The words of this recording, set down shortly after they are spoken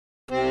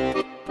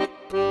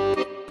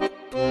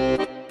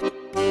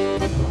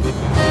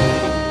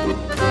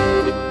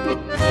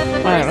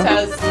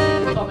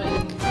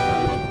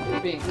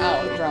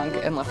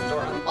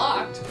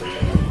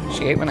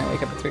appreciate when I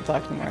wake up at 3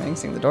 o'clock in the morning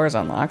seeing the doors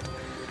unlocked.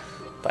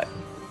 But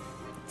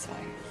it's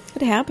fine.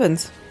 It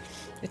happens.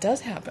 It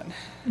does happen.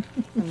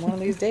 And one of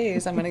these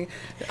days, I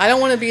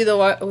don't want to be the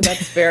one. Oh,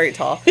 that's very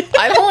tall.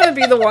 I don't want to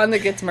be the one that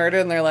gets murdered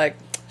and they're like,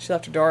 she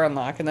left her door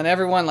unlocked. And then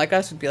everyone like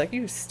us would be like,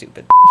 you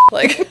stupid.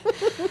 Like,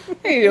 what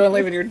are you doing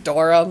leaving your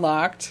door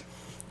unlocked?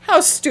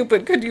 How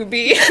stupid could you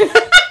be?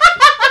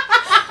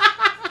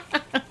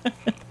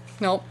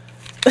 Nope.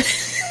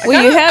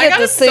 Well, you had it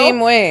the same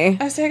way.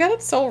 I say I got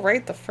it so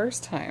right the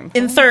first time.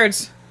 In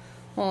thirds.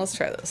 Well, let's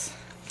try this.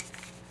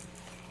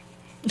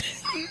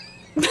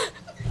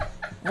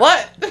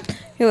 What?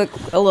 You look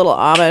a little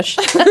Amish.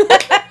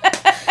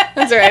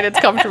 That's alright, it's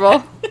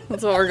comfortable.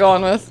 That's what we're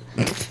going with.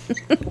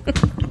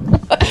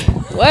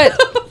 What?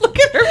 Look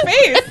at her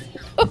face.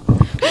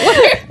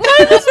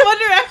 I just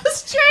wonder. I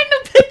was trying to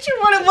picture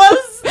what it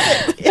was.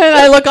 And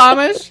I look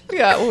Amish?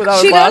 Yeah, ooh, that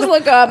was She loud. does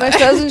look Amish,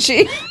 doesn't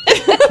she?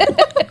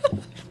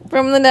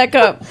 From the neck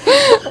up.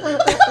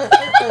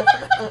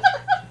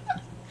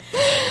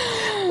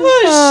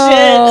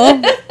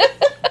 Oh, shit.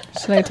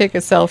 Should I take a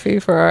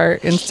selfie for our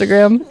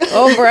Instagram?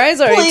 Oh, Mariah's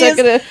already Please.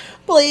 taking it.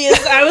 Please.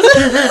 I was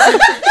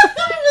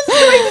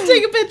going to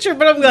take a picture,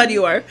 but I'm glad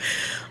you are.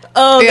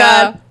 Oh,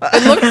 Yeah.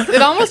 God.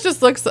 It almost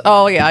just looks,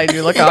 oh yeah, I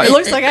do look out. It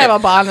looks like I have a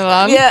bonnet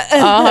on. Yeah.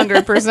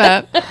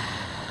 100%.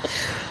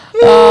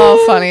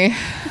 Oh, funny.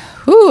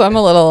 Whew, I'm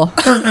a little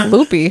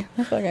loopy.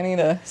 I feel like I need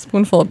a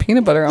spoonful of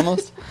peanut butter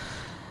almost.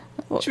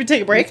 Should we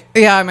take a break?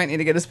 Yeah, I might need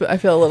to get a spoon. I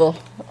feel a little,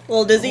 A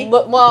little dizzy? a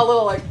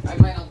little like, I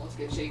might almost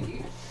get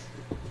shaky.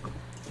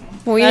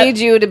 We need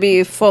you to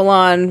be full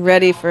on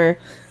ready for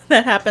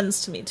That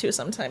happens to me, too,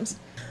 sometimes.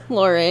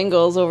 Laura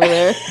Ingalls over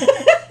there.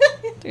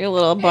 Your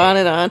little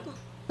bonnet on.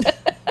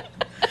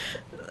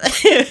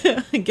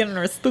 Giving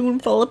her a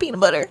spoonful of peanut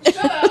butter. But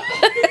then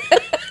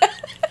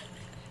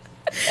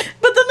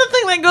the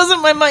thing that goes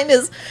in my mind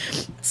is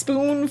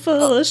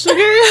spoonful of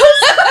sugar.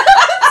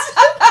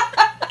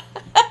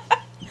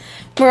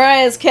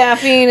 Mariah's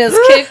caffeine is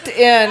kicked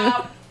in.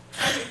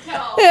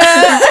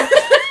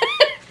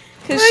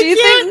 Because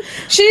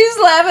she's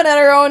laughing at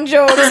her own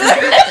jokes.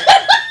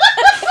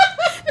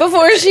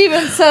 Before she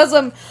even says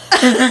them.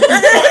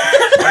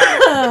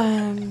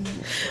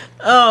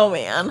 Oh,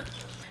 man.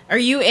 Are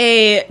you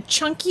a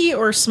chunky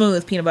or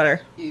smooth peanut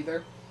butter?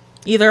 Either.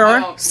 Either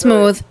or?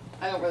 Smooth.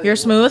 I don't really You're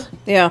smooth?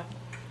 Yeah.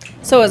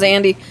 So is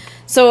Andy.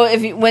 So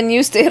when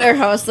you stay at our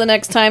house the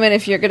next time, and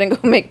if you're going to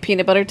go make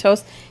peanut butter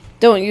toast,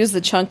 don't use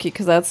the chunky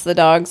because that's the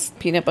dog's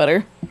peanut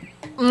butter.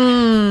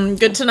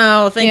 Good to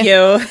know. Thank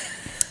you.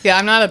 Yeah,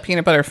 I'm not a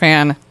peanut butter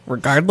fan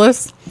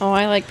regardless. Oh,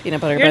 I like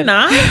peanut butter. You're but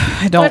not?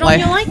 I Why don't don't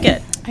you like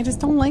it? I just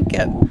don't like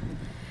it.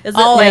 Is it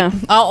I'll, like...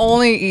 I'll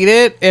only eat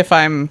it if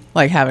I'm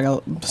like having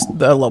a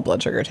low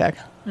blood sugar attack.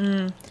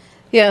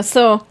 Yeah,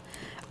 so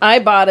I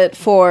bought it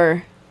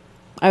for...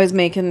 I was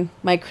making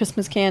my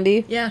Christmas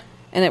candy. Yeah.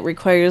 And it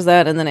requires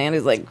that. And then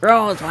Andy's like,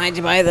 gross, why'd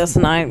you buy this?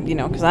 And I,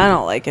 because I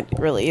don't like it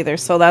really either.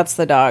 So that's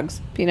the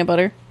dog's peanut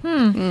butter.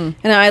 And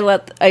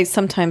I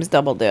sometimes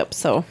double dip.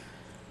 So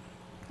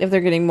if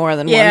they're getting more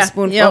than one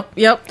spoonful.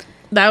 Yep.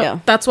 Yeah.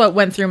 That's what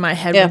went through my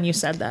head Yeah. when you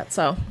said that.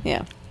 So,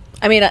 Yeah.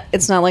 I mean,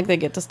 it's not like they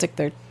get to stick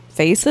their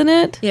face in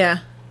it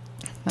yeah.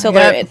 till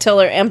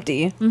they're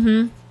empty.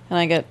 Mm-hmm.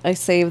 And I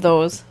save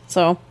those.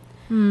 So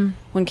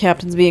when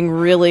Captain's being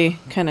really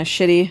kind of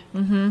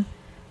shitty,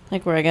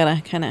 like where I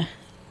gotta kind of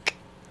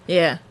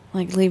Yeah.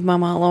 like leave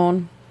Mama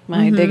alone,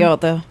 I dig out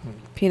the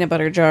peanut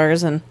butter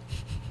jars and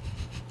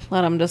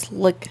let them just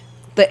lick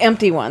the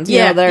empty ones. You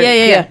Yeah, know,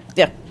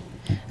 yeah.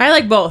 I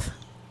like both.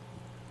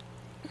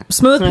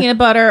 Smooth peanut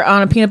butter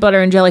on a peanut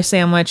butter and jelly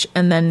sandwich,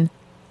 and then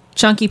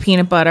chunky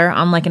peanut butter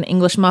on like an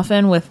English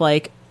muffin with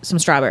like some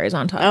strawberries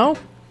on top. Oh,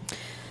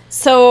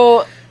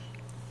 so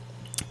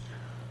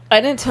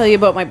I didn't tell you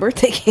about my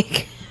birthday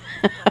cake.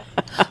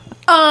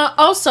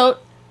 Also,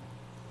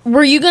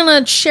 were you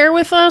gonna share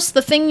with us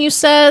the thing you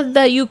said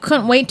that you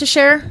couldn't wait to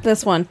share?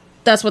 This one,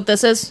 That's what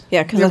this is?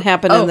 yeah, because it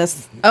happened in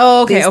this.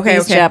 Oh, okay,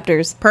 these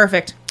chapters.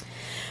 Perfect.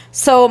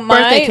 So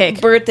my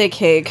Birthday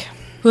cake.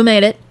 Who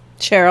made it?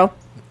 Cheryl.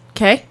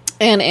 Okay.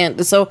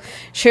 And so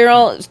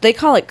Cheryl, they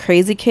call it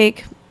crazy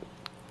cake.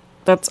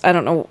 I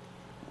don't know.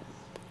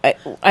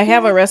 I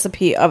have a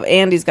recipe of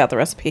Andy's got the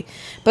recipe,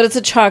 but it's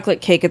a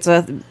chocolate cake. It's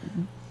a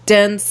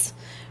dense,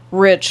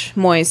 rich,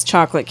 moist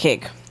chocolate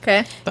cake.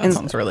 Okay. That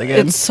sounds really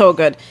good. It's so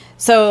good.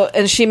 So,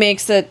 and she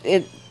makes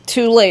it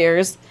 2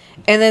 layers.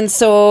 And then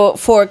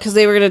because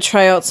they were going to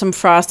try out some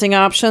frosting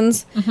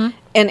options.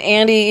 And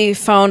Andy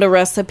found a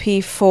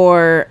recipe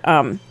for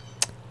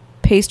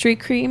pastry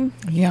cream.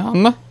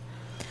 Yum.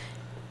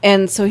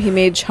 And so he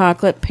made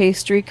chocolate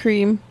pastry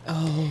cream.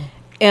 Oh.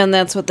 And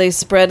that's what they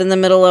spread in the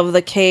middle of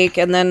the cake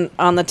and then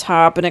on the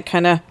top. And it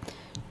kind of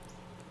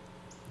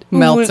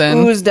melts in.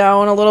 Oozed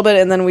down a little bit.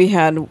 And then we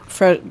had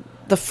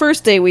the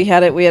first day we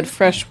had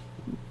fresh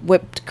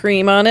whipped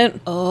cream on it.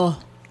 Oh.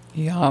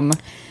 Yum.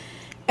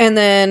 And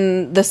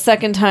then the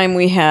second time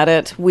we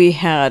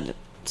had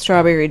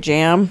strawberry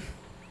jam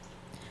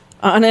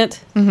on it.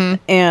 Mm-hmm.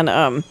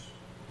 And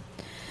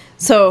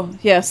so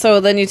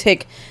then you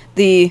take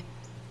the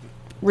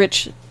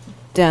rich,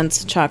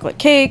 dense chocolate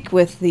cake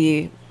with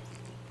the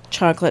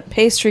chocolate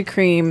pastry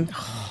cream,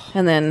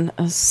 and then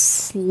a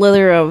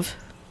slither of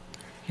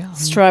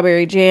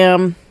strawberry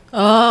jam.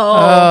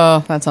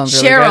 Oh, that sounds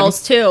really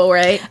Cheryl's too,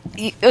 right?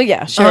 Oh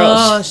yeah,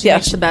 Cheryl. Oh, she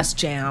makes the best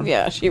jam.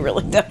 Yeah, she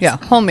really does. good. Yeah,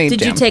 homemade Did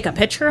jam. you take a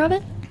picture of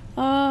it?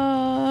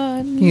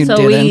 You So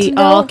didn't. we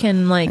all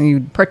can like You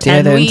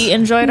pretend we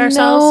didn't. enjoyed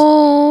ourselves.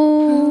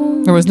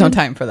 No, There was no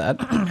time for that.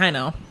 I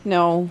know.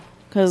 no,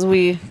 because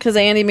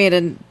Andy made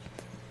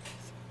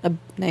a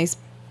nice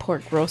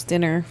pork roast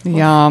dinner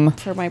Yum.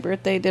 for my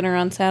birthday dinner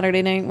on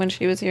Saturday night when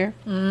she was here.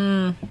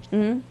 Damn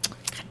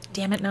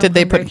it! No, Did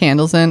they put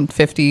candles in?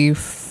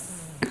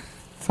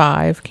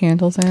 55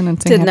 candles in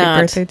and sing Did happy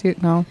not. birthday to you?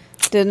 No.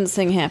 Didn't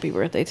sing happy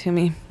birthday to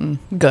me.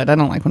 Good. I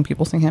don't like when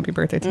people sing happy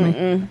birthday to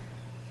me.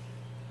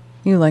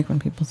 You like when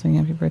people sing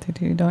happy birthday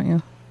to you, don't you?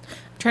 I'm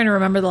trying to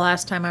remember the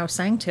last time I was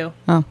sang to.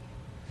 Oh.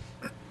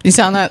 You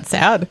sound that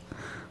sad.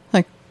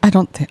 Like, I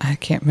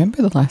can't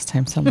remember the last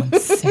time someone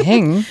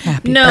sang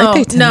happy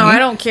birthday to me. No, I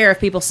don't care if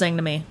people sing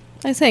to me.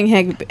 I sang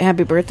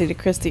happy birthday to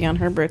Christy on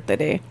her birthday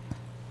day.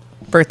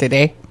 Birthday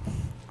day.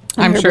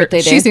 On I'm her sure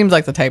birthday she day. seems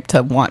like the type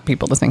to want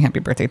people to sing happy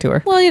birthday to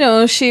her.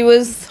 Well, she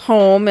was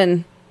home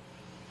and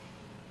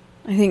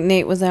I think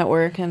Nate was at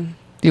work and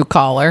You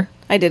call her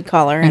I did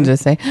call her and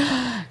just say,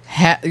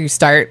 you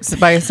start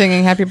by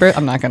singing happy birthday.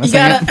 I'm not going to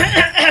sing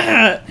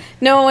it.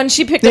 No, when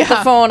she picked up the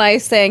Yeah. phone, I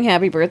sang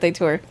happy birthday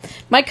to her.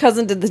 My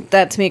cousin did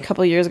that to me a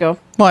couple years ago.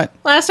 What?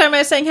 Last time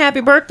I sang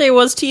happy birthday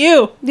was to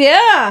you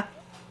Yeah.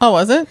 Oh,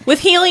 was it? with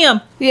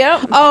helium.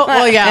 Yep. Oh,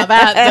 well, yeah,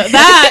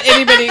 that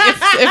anybody,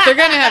 if they're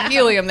going to have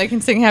helium, they can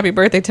sing happy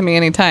birthday to me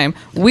anytime.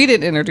 We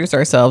didn't introduce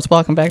ourselves.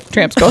 Welcome back to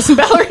Tramps, Ghosts, and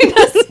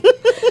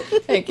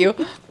Ballerinas. Thank you.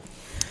 You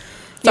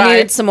Sorry.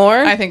 needed some more?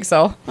 I think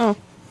so.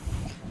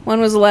 When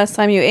was the last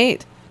time you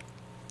ate?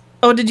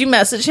 Oh, did you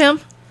message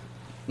him?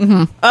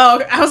 Mm-hmm.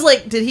 Oh, I was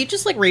like, did he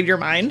just like read your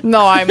mind?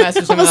 No, I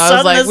messaged him and I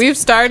was like, we've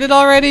started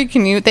already.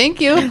 Can you?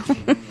 Thank you.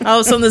 All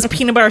of a sudden, this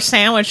peanut butter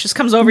sandwich just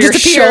comes over your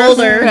Disappears.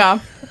 shoulder. Yeah.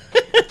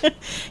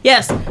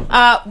 Yes.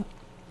 Welcome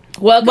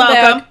Welcome.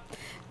 back.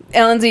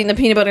 Ellen's eating a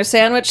peanut butter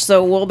sandwich,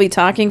 so we'll be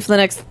talking for the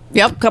next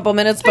couple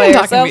minutes by I'm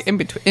ourselves.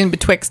 talking in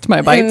betwixt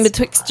my bites. In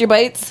betwixt your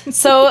bites.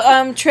 So,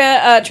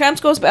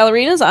 Tramps, Ghosts,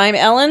 Ballerinas, I'm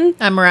Ellen.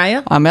 I'm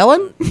Mariah. I'm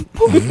Ellen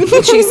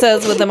She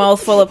says with a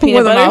mouthful of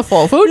peanut with a butter.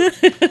 mouthful of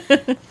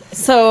food.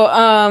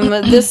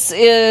 So, this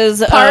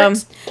is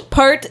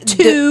part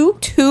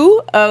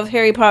two of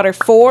Harry Potter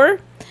 4.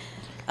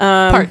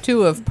 Part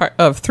two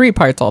of 3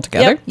 parts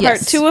altogether. Yep,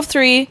 part 2 of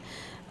 3.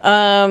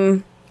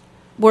 Where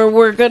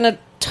we're going to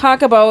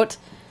talk about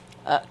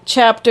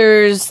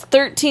chapters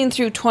 13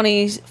 through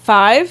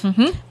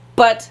 25.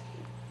 But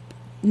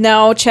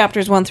now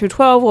chapters 1 through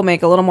 12 will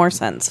make a little more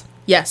sense.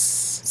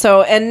 Yes.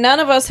 So, and none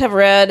of us have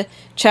read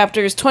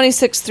chapters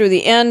 26 through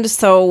the end,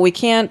 so we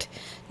can't.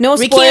 No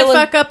We spoiling. can't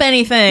fuck up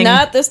anything.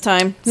 Not this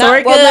time. So Not,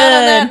 we're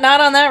good.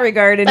 Not on that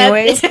regard,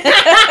 anyways. We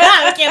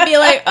can't be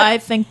like, I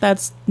think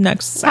that's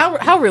next.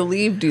 How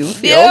relieved do you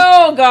feel?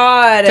 Oh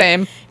God.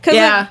 Same. Because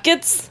Yeah. it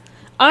gets.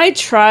 I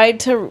tried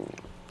to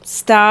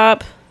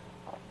stop.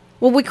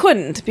 Well, we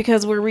couldn't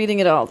because we're reading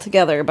it all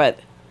together, but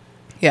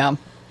Yeah.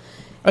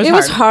 it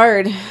was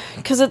hard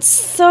because it's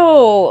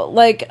so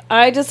like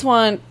I just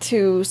want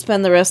to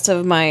spend the rest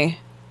of my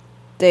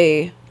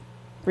day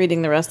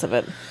reading the rest of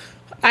it.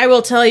 I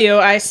will tell you,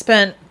 I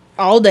spent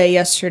all day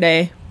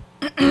yesterday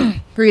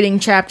reading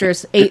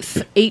chapters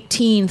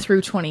 18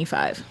 through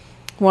 25.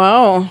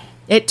 Wow.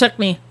 It took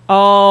me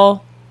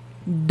all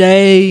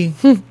day.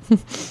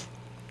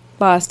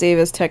 Boss Dave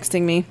is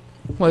texting me.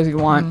 What does he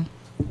want?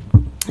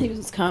 He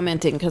was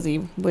commenting because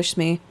he wished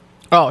me.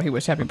 Oh, he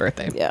wished happy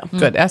birthday. Yeah.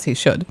 Good, as he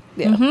should.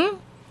 Yeah.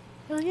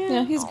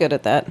 Yeah, he's good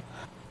at that.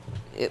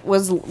 It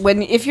was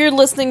if you're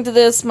listening to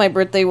this, my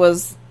birthday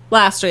was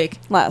Last week.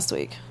 last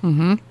week.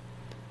 Mm-hmm.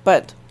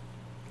 But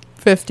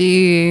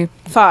 50.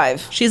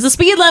 5. She's the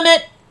speed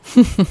limit.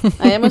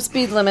 I am a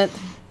speed limit.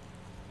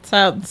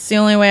 So that's the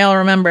only way I'll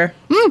remember.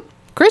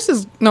 Chris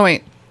is... No,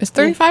 wait. Is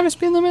 35 a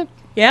speed limit?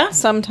 Yeah?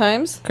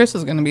 Sometimes. Chris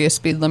is going to be a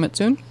speed limit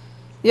soon.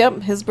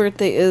 Yep, his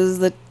birthday is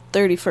the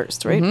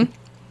 31st, right? Mm-hmm.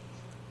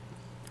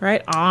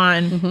 Right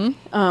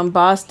on.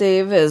 Boss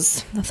Dave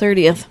is the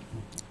 30th.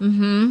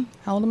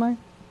 How old am I?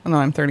 Oh, no,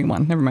 I'm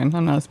 31. Never mind.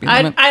 I'm not a speed I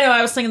limit. know,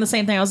 I was thinking the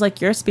same thing. I was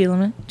like, you're a speed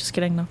limit. Just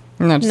kidding, no.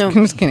 No, No, I'm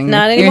just kidding.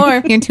 not You're-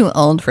 anymore. You're too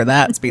old for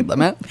that speed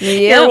limit.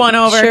 Yep, one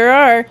over. Sure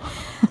are.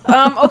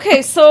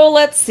 Okay, so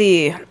let's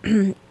see.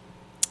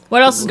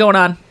 What else is going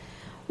on?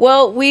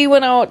 Well, we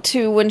went out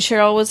to, when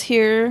Cheryl was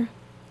here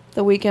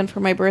the weekend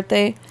for my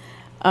birthday,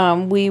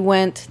 we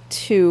went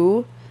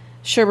to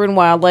Sherburne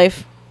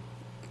Wildlife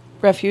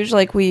Refuge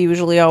like we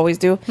usually always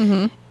do.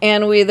 Mm-hmm.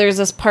 And there's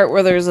this part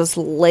where there's this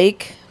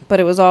lake, but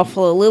it was all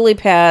full of lily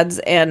pads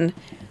and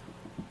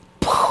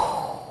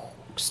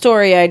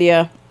story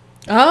idea.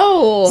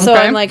 Oh. So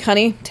Okay. I'm like,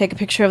 honey, take a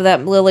picture of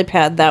that lily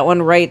pad, that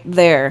one right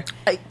there.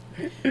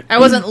 I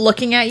wasn't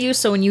looking at you,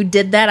 so when you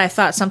did that, I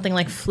thought something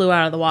like flew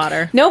out of the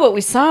water. No, but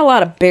we saw a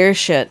lot of bear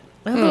shit.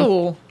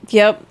 Oh.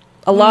 Yep.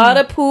 A lot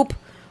of poop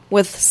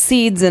with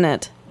seeds in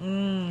it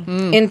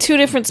in 2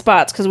 different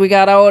spots because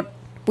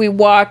we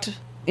walked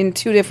in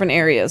 2 different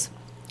areas.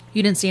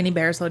 You didn't see any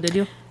bears, though, did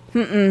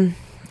you?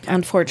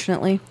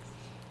 Unfortunately.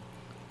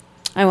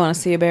 I want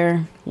to see a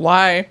bear.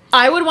 Why?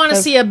 I would want to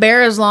see a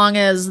bear as long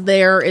as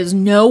there is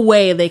no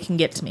way they can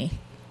get to me.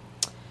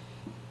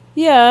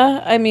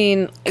 Yeah, I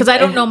mean... Because I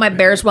don't know my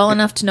bears well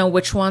enough to know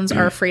which ones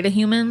are afraid of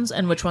humans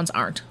and which ones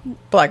aren't.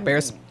 Black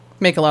bears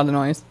make a lot of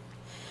noise.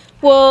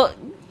 Well,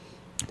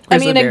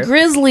 Grizzly bear. a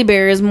grizzly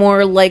bear is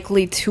more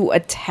likely to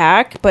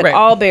attack, but Right.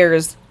 all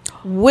bears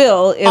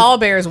will. All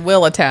bears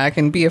will attack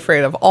and be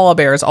afraid of all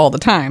bears all the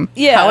time.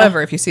 Yeah.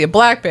 However, if you see a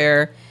black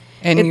bear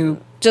and you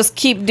just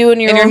keep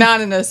doing your and own... you're not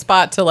in a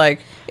spot to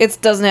like... It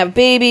doesn't have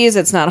babies.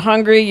 It's not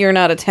hungry. You're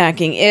not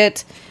attacking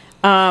it.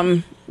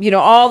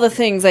 All the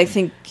things, I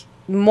think,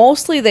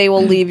 mostly they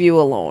will leave you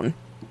alone.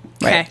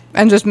 Okay.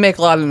 And just make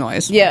a lot of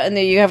noise. Yeah, and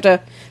then you have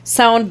to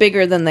sound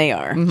bigger than they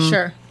are.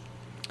 Sure.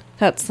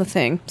 That's the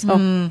thing.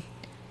 So,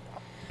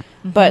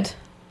 but,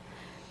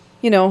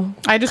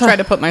 I just try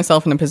to put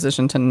myself in a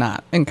position to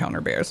not encounter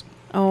bears.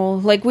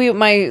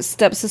 my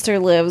stepsister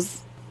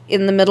lives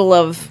in the middle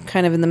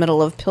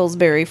of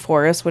Pillsbury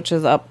Forest, which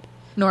is up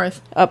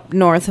North.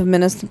 north of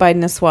by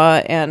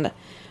Nisswa, and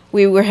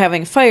we were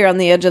having fire on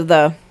the edge of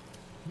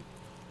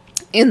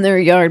in their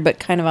yard, but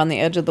kind of on the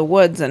edge of the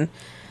woods, and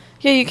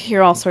yeah, you could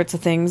hear all sorts of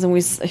things, and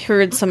we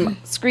heard some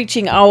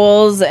screeching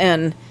owls,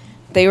 and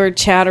they were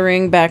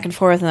chattering back and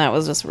forth, and that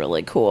was just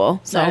really cool.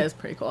 So That is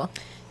pretty cool.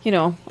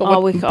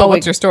 But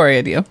what's your story,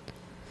 Adia?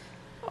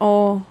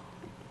 about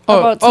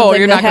you're something not that going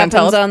to tell happens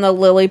us? on the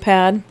lily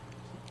pad.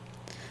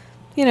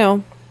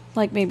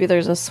 Like maybe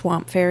there's a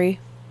swamp fairy.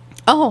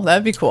 Oh,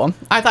 that'd be cool.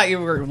 I thought you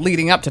were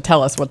leading up to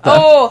tell us what the...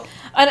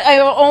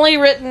 I've only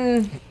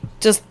written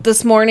just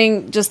this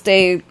morning just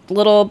a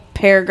little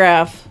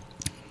paragraph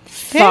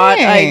thought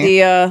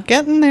idea.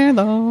 Getting there,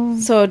 though.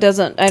 So it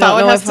doesn't... I That's how don't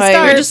it know has if to I...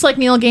 start. You're just like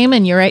Neil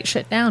Gaiman. You write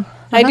shit down.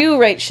 I do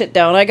write shit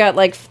down. I got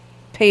like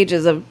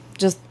pages of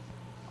just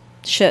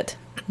shit.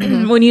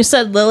 When you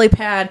said lily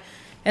pad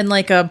and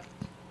like a...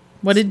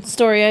 What did...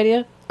 Story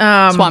idea?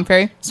 Swamp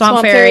fairy?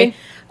 Swamp Fairy.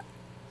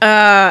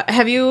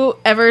 Have you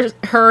ever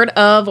heard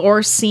of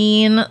or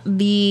seen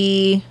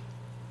the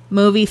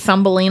movie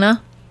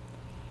Thumbelina?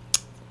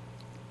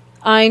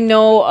 I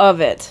know of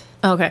it.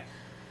 Okay.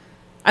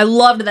 I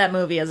loved that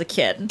movie as a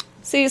kid.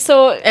 See,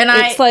 so And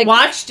it's I like,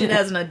 watched it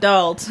as an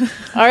adult.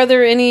 are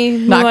there any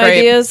new Not great.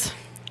 ideas?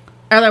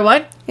 Are there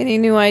what? Any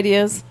new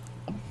ideas?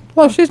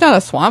 Well, she's not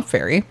a swamp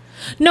fairy.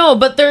 No,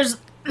 but there's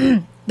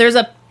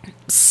a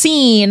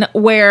scene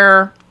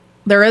where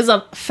there is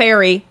a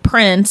fairy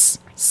prince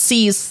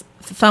sees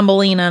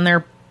Thumbelina and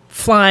they're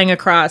flying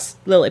across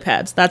lily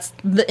pads. That's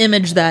the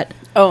image that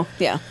Oh,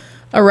 yeah.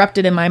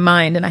 erupted in my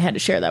mind, and I had to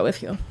share that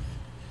with you.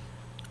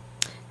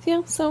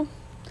 Yeah, so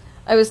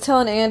I was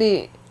telling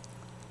Andy,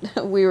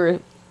 we were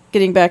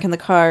getting back in the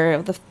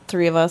car, the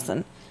 3 of us,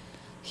 and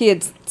I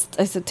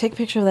said, take a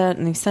picture of that,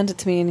 and he sent it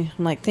to me, and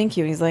I'm like, thank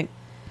you. And he's like,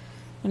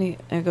 I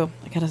go,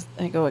 I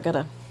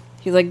gotta.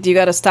 He's like, do you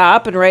gotta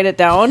stop and write it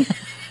down?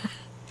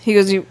 He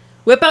goes,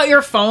 Whip out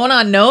your phone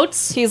on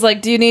notes. he's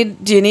like, do you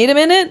need a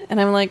minute? And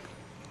I'm like,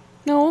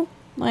 no,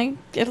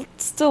 it's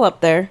still up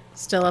there.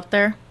 Still up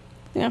there.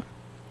 Yeah.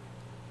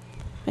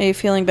 Are you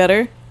feeling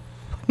better?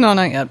 No,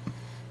 not yet.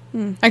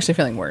 Actually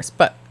feeling worse,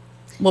 but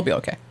we'll be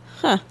okay.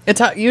 Huh.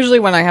 It's usually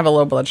when I have a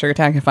low blood sugar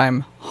attack, if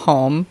I'm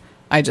home,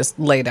 I just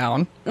lay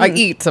down. I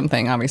eat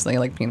something, obviously,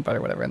 like peanut butter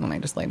or whatever, and then I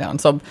just lay down.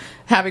 So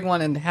having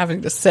one and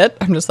having to sit,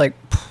 I'm just like,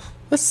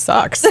 this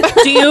sucks.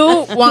 Do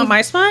you want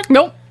my spot?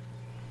 Nope,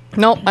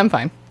 I'm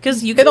fine.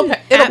 Because you It'll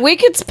can. We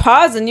could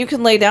pause and you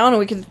can lay down and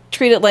we could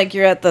treat it like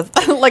you're at the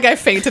Like I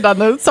fainted on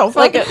the sofa.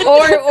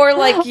 or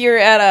like you're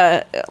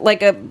at a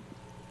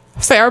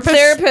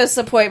therapist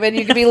appointment.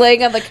 You could be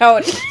laying on the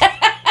couch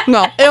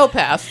No, it'll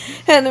pass.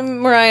 and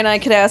Mariah and I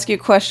could ask you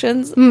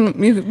questions.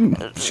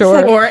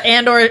 Sure.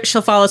 or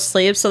she'll fall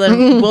asleep, so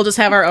then we'll just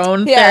have our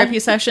own therapy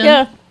session.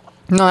 Yeah.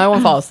 No, I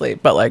won't fall asleep,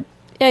 but like,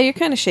 Yeah, you're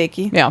kind of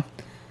shaky. yeah.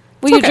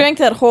 Well, you okay. drank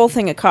that whole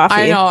thing of coffee.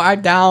 I know, I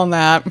downed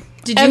that.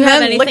 Did you And have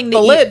then anything licked to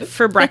the eat lid.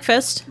 for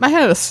breakfast? I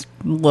had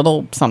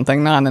little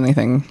something, not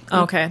anything.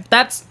 Okay,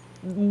 that's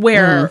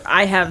where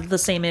I have the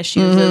same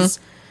issues. Is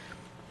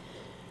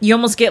you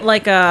almost get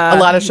like A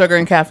lot of sugar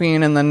and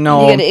caffeine, and then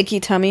no. You get an icky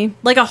tummy.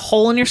 like a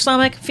hole in your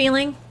stomach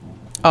feeling.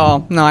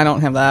 Oh, no, I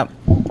don't have that.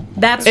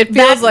 It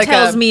feels like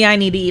tells a- me I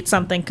need to eat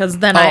something because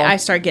then I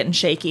start getting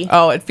shaky.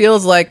 Oh, it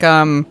feels like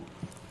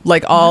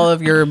all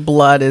of your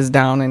blood is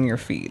down in your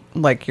feet,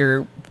 like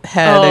your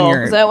head and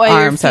your Is that why your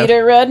arms feet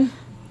are red?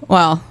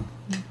 Well,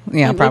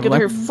 yeah, Look probably.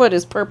 at her foot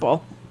is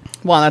purple.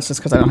 Well, that's just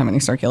because I don't have any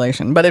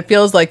circulation. But it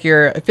feels like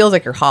you're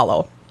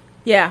hollow.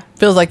 Yeah,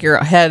 Feels like your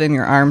head and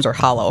your arms are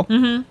hollow.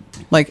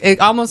 Mm-hmm. Like it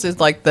almost is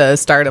like the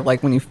start of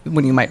like when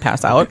you might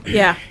pass out.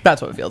 yeah.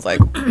 That's what it feels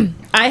like.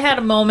 I had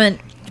a moment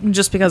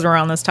just because we're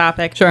on this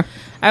topic. Sure.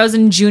 I was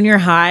in junior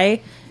high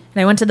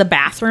and I went to the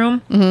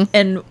bathroom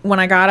and when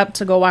I got up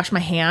to go wash my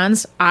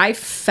hands, I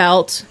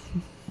felt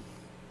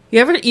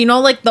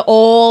like the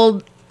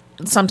old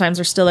sometimes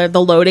they're still there.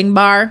 The loading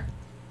bar,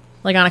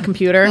 like on a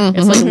computer,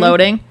 it's like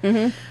loading.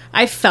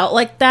 I felt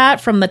like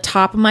that from the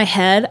top of my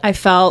head. I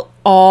felt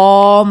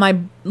all my,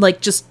 like,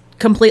 just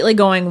completely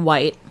going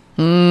white.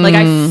 Like,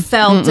 I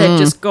felt it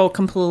just go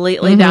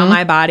completely down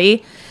my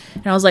body.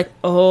 And I was like,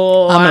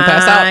 oh, I'm gonna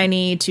pass out. I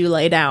need to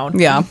lay down.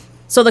 Yeah.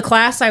 So the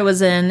class I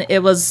was in, it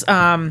was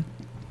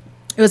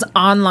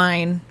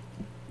online.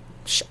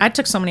 I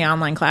took so many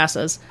online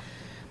classes.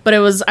 But I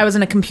was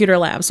in a computer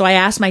lab. So I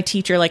asked my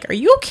teacher, like, are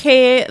you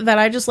okay that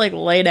I just, like,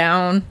 lay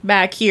down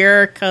back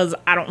here? Because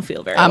I don't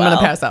feel very well. I'm going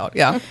to pass out.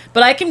 Yeah.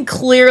 But I can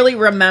clearly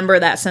remember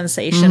that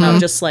sensation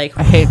of just, like...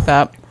 I hate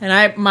that. And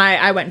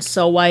I went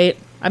so white.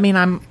 I mean,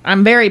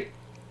 I'm very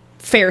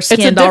fair-skinned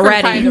It's a different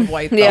already. kind of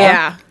white, though.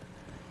 Yeah.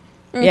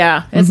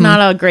 Yeah. It's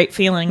not a great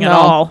feeling at No.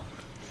 all.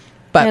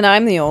 But And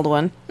I'm the old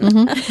one.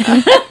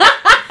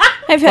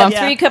 I've had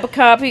 3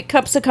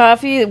 cups of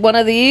coffee, one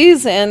of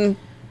these, and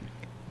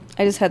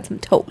I just had some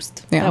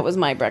toast. Yeah. That was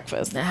my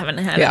breakfast. I haven't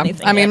had yeah,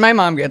 anything I mean, yet. my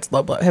mom gets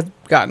low blood, has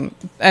gotten,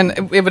 and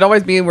it would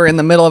always be we're in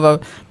the middle of a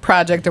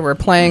project or we're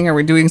playing or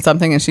we're doing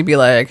something, and she'd be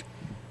like,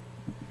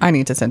 I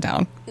need to sit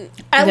down.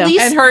 At Yeah.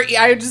 least... And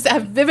I just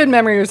have vivid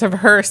memories of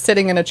her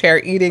sitting in a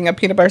chair eating a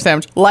peanut butter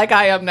sandwich like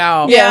I am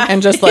now. Yeah.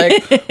 And just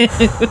like,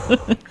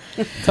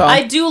 so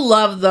I do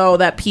love, though,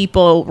 that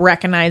people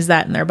recognize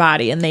that in their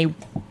body and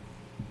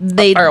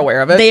they are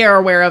aware of it. They are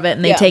aware of it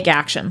and they Yeah. take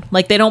action.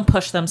 Like, they don't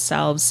push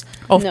themselves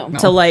No.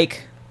 to,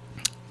 like...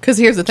 Because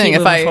here's the thing, Keep if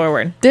moving I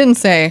forward. didn't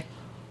say,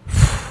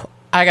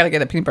 I got to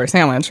get a peanut butter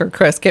sandwich, or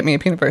Chris, get me a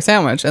peanut butter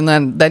sandwich, and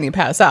then you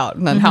pass out,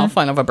 and then how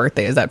fun of a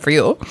birthday is that for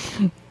you?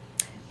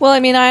 Well, I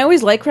mean, I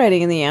always like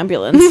riding in the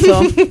ambulance,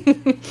 so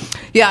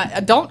Yeah,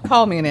 don't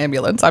call me an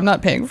ambulance. I'm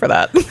not paying for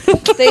that.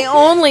 they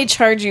only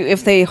charge you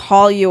if they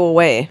haul you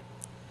away.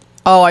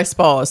 Oh, I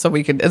suppose. So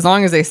we could, as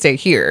long as they stay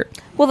here.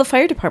 Well, the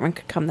fire department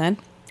could come then.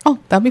 Oh,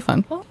 that'd be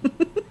fun.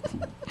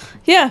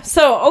 Yeah,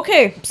 so,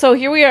 okay. So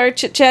here we are,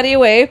 chit-chatty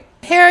away.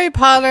 Harry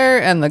Potter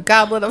and the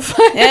Goblet of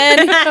Fire.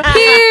 And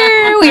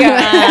here we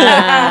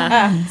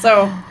are.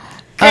 So,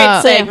 Great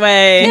Uh,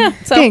 segue. yeah.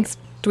 So, Thanks.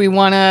 Do we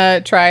want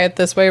to try it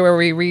this way where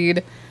we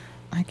read?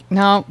 Like,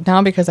 now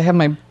because I have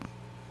my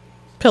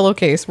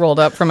pillowcase rolled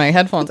up for my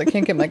headphones, I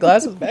can't get my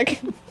glasses back.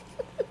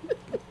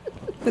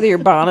 with your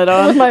bonnet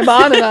on. With my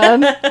bonnet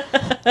on.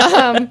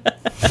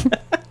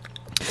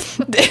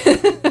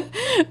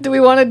 Do we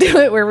want to do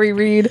it where we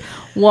read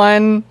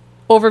one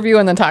overview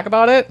and then talk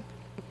about it?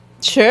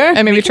 Sure.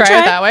 And maybe We can try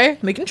it that way?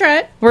 We can try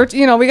it. We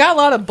got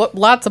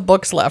lots of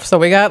books left, so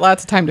we got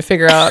lots of time to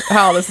figure out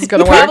how this is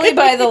going to work. Probably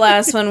by the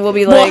last one, we'll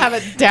be We'll like, have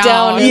it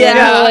down. and then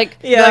we're like,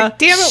 Like,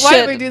 damn it, why did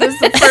Shit. we do this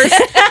the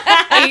first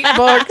 8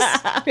 books?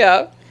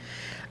 Yeah.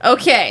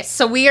 Okay,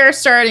 so we are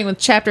starting with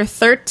chapter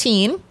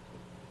 13.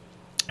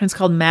 It's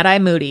called Mad-Eye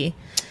Moody.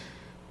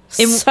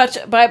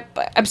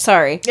 I'm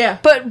sorry. Yeah.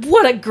 But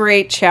what a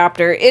great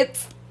chapter.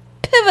 It's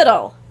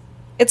pivotal.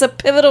 It's a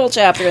pivotal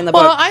chapter in the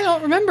Well, book. I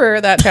don't remember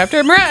that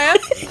chapter. Mariah.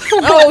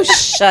 Oh,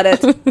 shut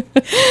it.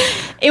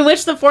 In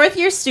which the 4th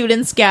year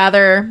students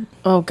gather.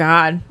 Oh,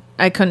 God.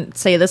 I couldn't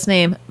say this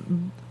name.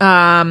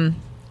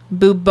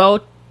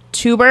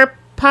 Bubotuber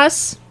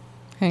pus?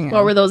 Hang on.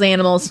 What were those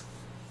animals?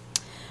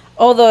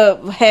 Oh, the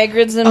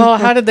Hagrids and... Oh,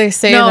 how did they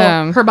say No,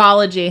 them?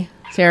 herbology.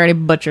 See, I already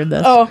butchered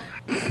this. Oh,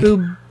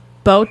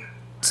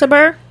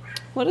 Bubotuber?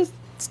 what is...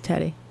 It's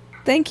Teddy.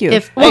 Thank you.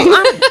 If well,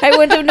 I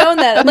wouldn't have known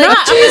that. Like,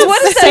 not geez,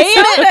 what is saying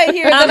that sound it. I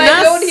hear I'm that I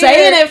not don't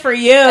saying hear? it for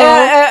you.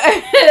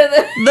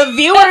 The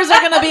viewers are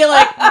going to be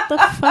like, what the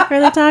fuck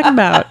are they talking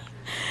about?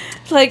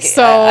 Like,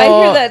 So- I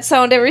hear that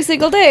sound every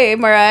single day,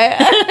 Mariah.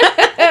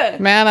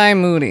 Mad-Eye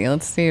Moody.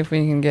 Let's see if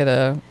we can get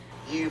a...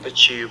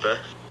 Ubatuber.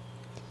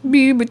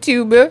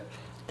 Bubatuba.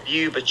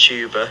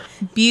 Ubatuber.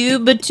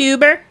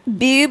 Bubatuber?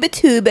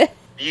 Bubatuba.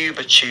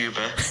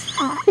 Ubatuber.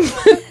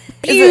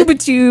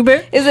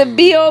 Bubatuba. Is it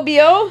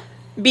B-O-B-O?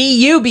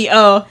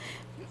 B-U-B-O.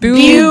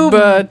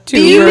 Bubatuba.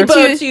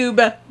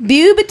 Bubatuba.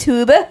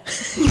 Bubatuba.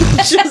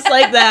 Just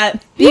like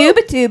that.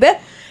 Bubatuba.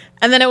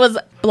 And then it was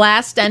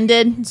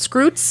blast-ended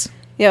scroots.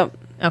 Yep.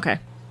 Okay.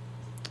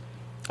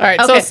 All right,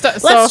 Okay, so...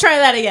 let's try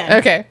that again.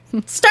 Okay.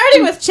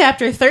 Starting with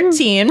chapter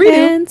 13.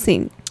 And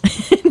scene.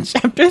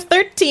 Chapter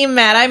 13,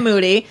 Mad-Eye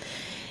Moody,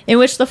 in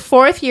which the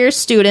 4th year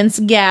students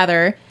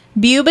gather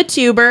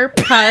Bubatuber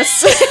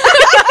pus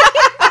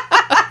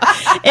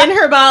in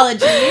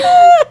herbology,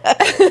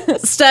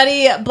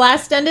 study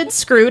blast-ended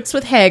scroots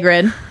with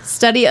Hagrid,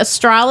 study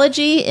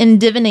astrology and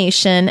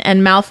divination,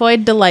 and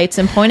Malfoy delights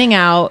in pointing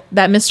out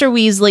that Mr.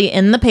 Weasley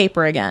in the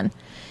paper again.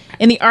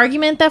 In the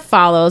argument that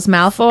follows,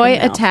 Malfoy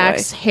Malfoy.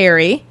 attacks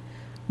Harry,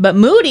 but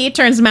Moody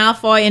turns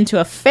Malfoy into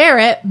a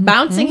ferret,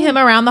 bouncing him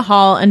around the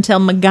hall until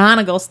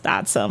McGonagall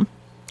stops him.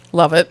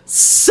 Love it.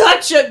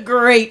 Such a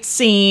great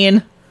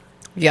scene.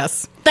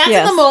 Yes. That's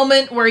Yes. the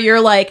moment where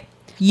you're like,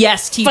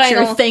 yes, teacher,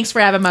 Final. thanks for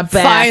having my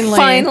back. Finally.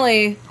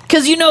 Finally.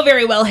 Because you know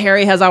very well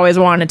Harry has always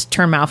wanted to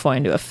turn Malfoy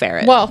into a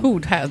ferret. Well, who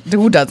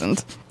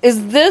doesn't?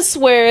 Is this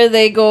where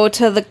they go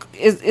to the...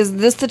 Is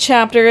this the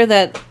chapter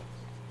that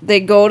they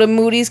go to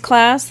Moody's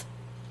class?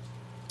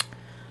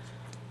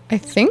 I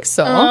think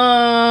so.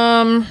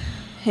 Hang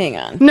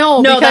on.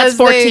 no, No, that's because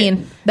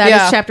 14. That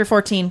yeah. is chapter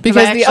 14. Because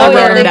I the actually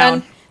other- wrote it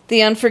down.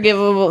 The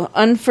unforgivable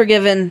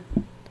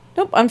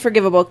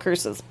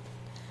curses.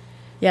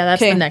 Yeah,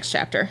 that's Okay. the next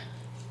chapter.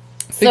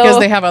 because So-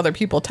 they have other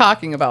people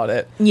talking about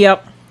it,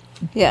 Yep.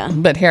 Yeah.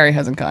 but Harry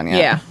hasn't gone yet.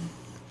 Yeah.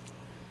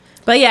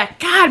 But yeah,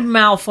 God,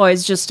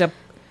 Malfoy's just a...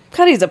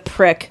 God, he's a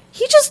prick.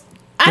 He just...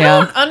 I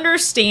Yeah. don't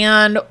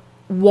understand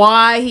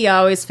why he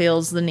always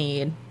feels the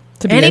need.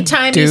 To be a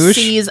Anytime he douche.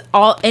 sees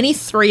any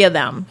three of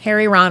them,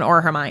 Harry, Ron,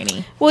 or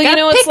Hermione. Well, you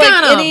gotta know, it's pick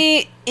on like 'em.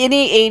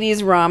 any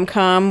 80s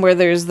rom-com where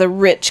there's the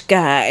rich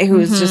guy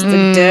who's just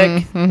a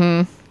dick.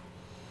 Mm-hmm.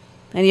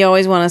 And you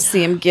always want to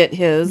see him get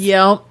his.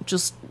 Yep.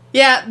 Just...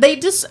 Yeah, they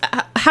just...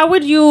 How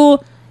would you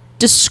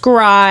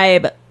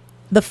describe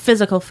the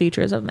physical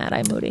features of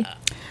Mad-Eye Moody?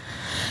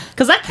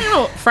 Because that kind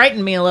of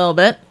frightened me a little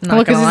bit. Not Well,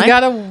 because gonna he's lie.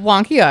 got a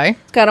wonky eye.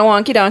 Got a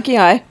wonky donkey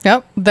eye.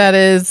 Yep. That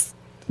is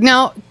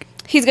now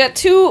He's got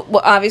two.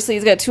 Well, obviously,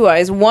 he's got two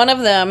eyes. One of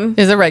them,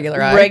 is a regular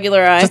eye.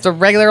 regular eye. Just a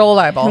regular old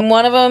eyeball. And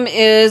one of them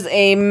is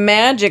a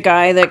magic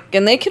eye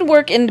and they can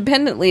work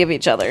independently of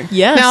each other.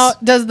 Yes. Now,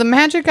 does the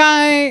magic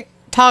eye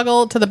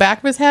toggle to the back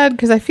of his head?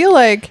 Because I feel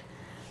like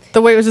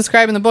the way it was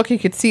described in the book, he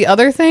could see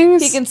other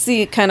things. He can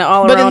see kind of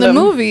all but in around the him.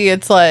 movie,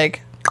 it's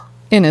like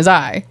in his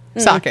eye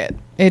socket.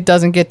 It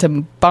doesn't get to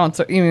bounce,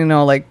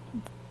 like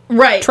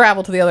right.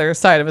 travel to the other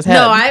side of his head.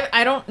 No,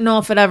 I don't know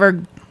if it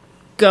ever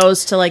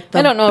goes to like the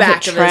I don't know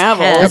back if it of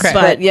travels, his head, Okay.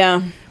 but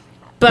yeah.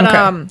 but Okay.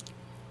 and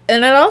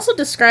it also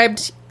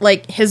described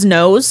like his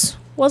nose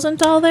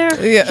wasn't all there.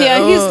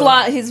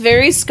 Yeah, he's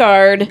very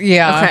scarred.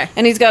 Yeah. Okay.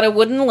 And he's got a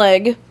wooden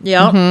leg.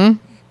 Yep. Mm-hmm.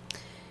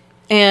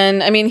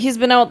 And I mean, he's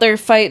been out there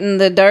fighting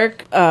the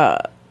dark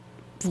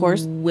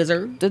force,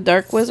 Wizard. the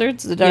dark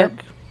wizards, the dark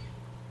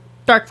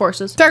Dark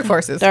forces. Dark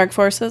forces. dark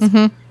forces.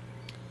 Mm-hmm.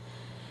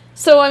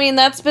 So I mean,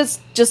 that's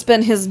just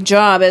been his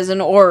job as an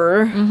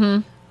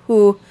Auror,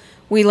 who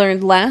we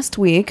learned last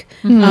week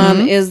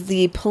is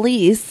the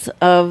police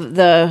of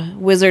the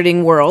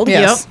wizarding world.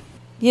 Yes. Yep.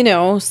 You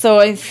know, so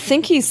I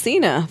think he's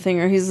seen a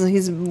thing, or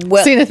he's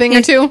well Seen a thing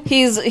or two?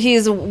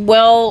 He's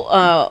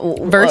well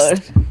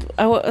Versed?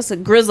 what's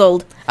it,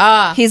 grizzled.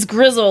 Ah. He's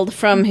grizzled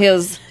from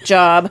his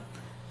job.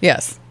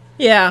 Yes.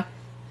 Yeah.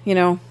 You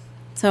know,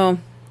 so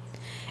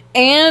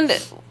and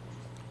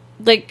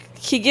like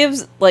he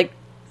gives like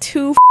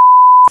two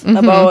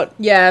about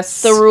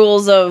Yes. the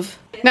rules of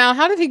Now,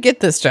 how did he get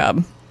this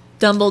job?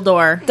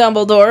 Dumbledore.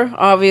 Dumbledore,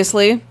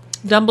 obviously.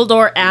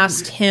 Dumbledore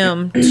asked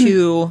him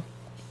to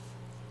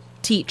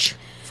teach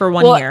for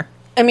 1 Well, year.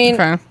 I mean,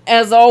 Okay.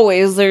 as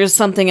always, there's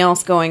something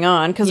else going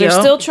on because they're Yep.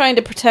 still trying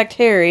to protect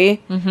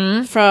Harry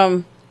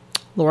from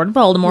Lord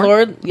Voldemort.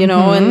 Lord, you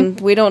know, and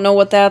we don't know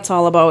what that's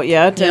all about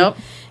yet. Yep.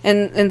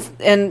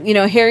 And you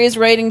know, Harry's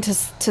writing to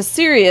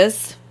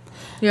Sirius,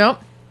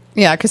 Yep.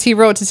 Yeah, because he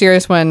wrote to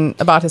Sirius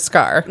about his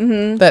scar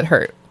that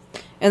hurt.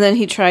 and then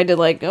he tried to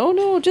like, oh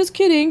no, just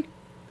kidding,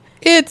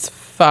 It's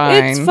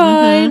fine. it's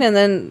fine, and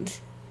then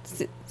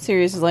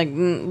Sirius is like,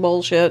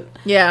 bullshit.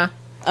 Yeah.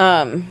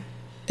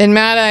 And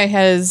Mad Eye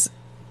has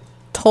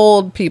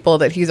told people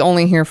that he's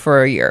only here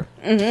for a year.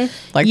 Mm-hmm.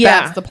 Like,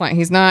 Yeah. that's the plan.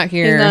 He's not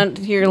here, He's not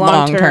here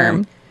long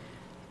term.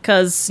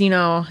 Because, you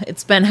know,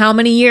 it's been how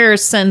many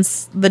years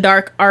since the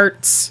dark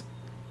arts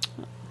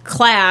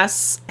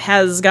class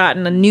has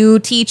gotten a new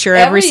teacher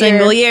every Every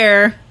single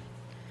year.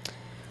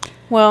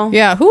 Well,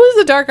 Yeah, who was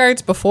the Dark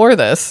Arts before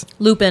this?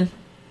 Lupin.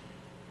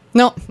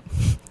 No,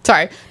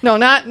 sorry. No,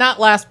 not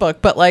last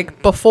book, but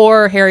like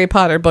before Harry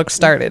Potter books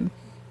started.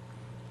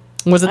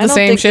 Was it I the don't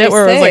same think shit they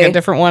where it was like say. a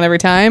different one every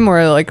time?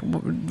 Or like,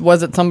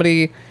 was it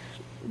somebody,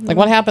 like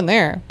what happened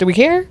there? Do we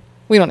care?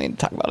 We don't need to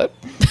talk about it.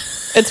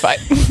 It's fine.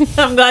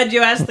 I'm glad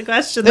you asked the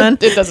question then.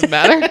 It doesn't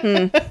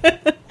matter.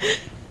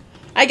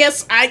 I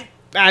guess I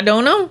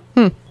don't know.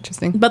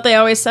 Interesting. But they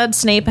always said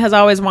Snape has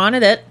always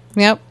wanted it.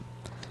 Yep.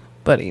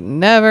 But he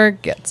never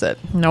gets it.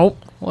 Nope.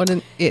 What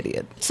an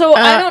idiot. so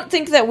I don't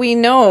think that we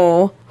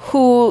know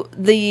who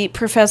the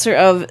professor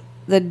of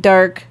the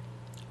dark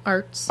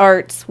Arts.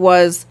 arts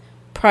was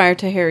prior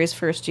to Harry's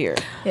first year.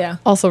 Yeah.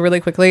 Also,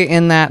 really quickly,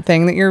 in that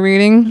thing that you're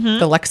reading,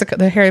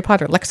 the Harry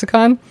Potter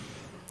lexicon,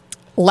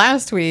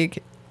 last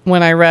week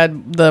when I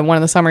read one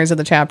of the summaries of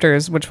the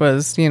chapters, which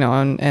was, you know,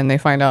 and they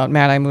find out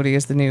Mad-Eye Moody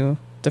is the new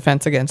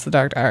Defense Against the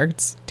Dark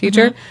Arts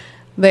teacher,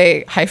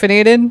 they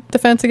hyphenated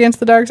Defense Against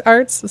the Dark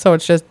Arts, so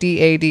it's just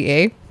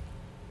DADA.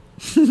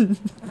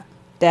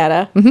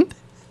 Data.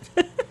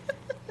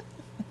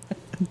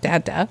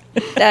 Dada.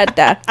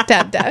 Dada.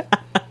 Dada.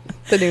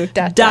 The new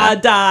Dada.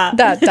 Da.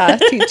 Dada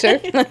teacher.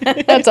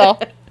 That's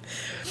all.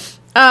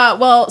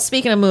 Well,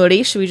 speaking of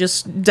Moody, should we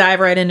just dive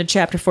right into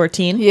chapter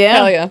 14? Yeah.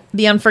 Hell yeah.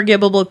 The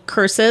Unforgivable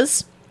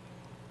Curses,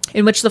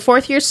 in which the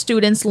fourth year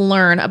students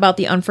learn about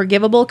the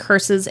unforgivable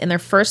curses in their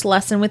first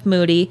lesson with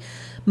Moody.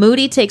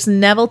 Moody takes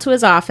Neville to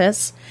his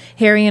office.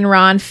 Harry and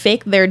Ron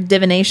fake their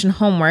divination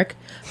homework.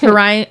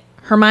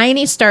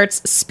 Hermione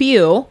starts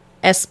Spew,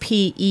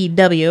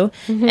 SPEW,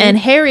 and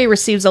Harry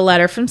receives a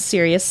letter from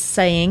Sirius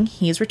saying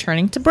he's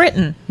returning to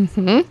Britain.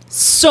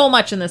 So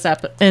much in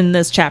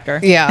this chapter.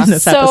 Yeah. in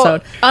this So-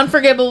 episode.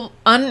 Unforgivable.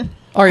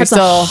 Or That's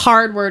still- a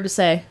hard word to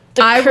say.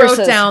 The I curses.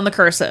 wrote down the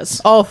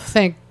curses. Oh,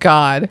 thank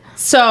God.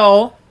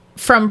 So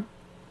from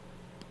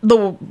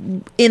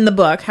in the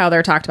book, how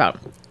they're talked about.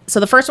 So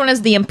the first one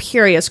is the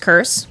Imperious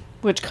Curse.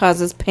 Which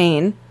causes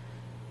pain.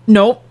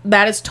 Nope,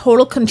 that is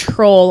total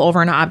control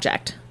over an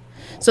object.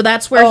 So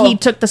that's where he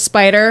took the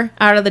spider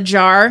out of the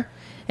jar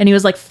and he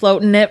was like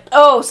floating it.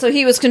 Oh, so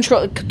he was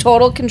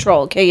total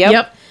control. Okay, yep.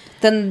 Yep.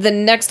 Then the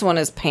next one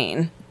is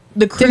pain.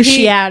 The Did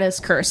he-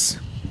 Cruciatus Curse.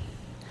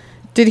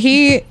 Did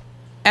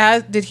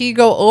he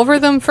go over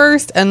them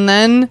first and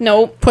then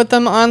Nope. put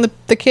them on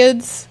the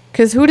kids?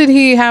 Because who did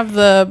he have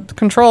the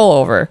control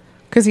over?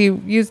 Because he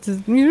used his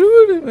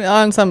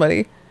on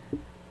somebody,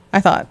 I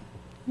thought.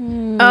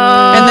 And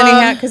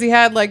then he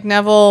had like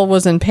Neville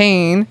was in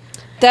pain.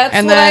 That's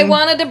And what I then-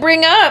 wanted to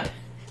bring up.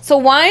 So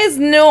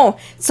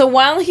so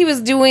while he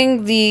was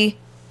doing the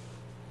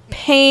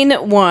pain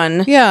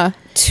one Yeah,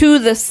 to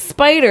the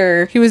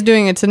spider, he was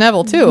doing it to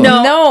Neville too.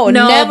 No,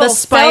 Neville the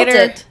spider.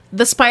 felt it.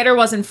 The spider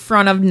was in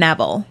front of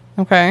Neville,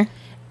 Okay.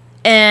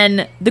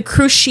 and the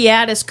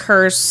Cruciatus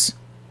Curse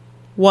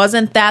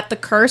wasn't that the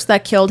curse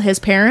that killed his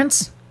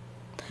parents?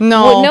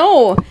 No.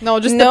 Well, No,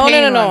 just the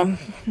pain one.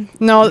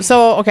 No.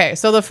 So okay.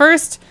 So the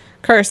first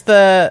curse,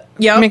 the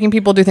Yep. making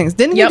people do things.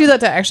 Didn't Yep. he do that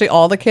to actually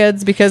all the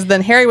kids? Because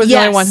then Harry was the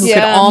Yes. only one who could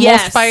Yeah.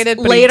 almost fight it.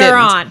 But he later didn't.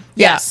 on.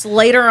 Yeah. Yes,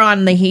 later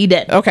on he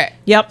did. Okay.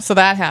 Yep. So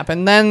that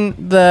happened. Then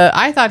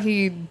I thought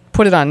he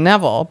put it on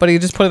Neville, but he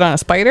just put it on a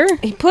spider.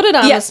 He put it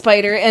on Yeah. the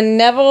spider, and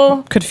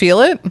Neville. Could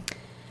feel it.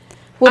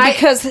 Well, I-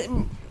 because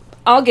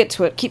I'll get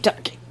to it. Keep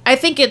talking. I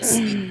think it's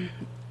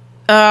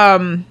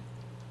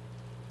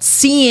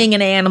seeing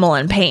an animal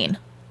in pain.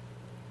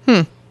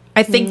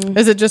 I think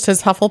Is it just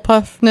his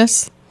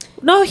Hufflepuffness?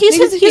 no, he's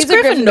He's a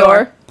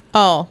Gryffindor.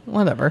 Oh,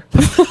 whatever. I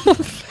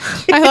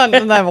thought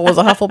Neville was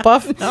a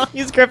Hufflepuff. No,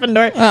 he's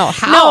Gryffindor. Oh,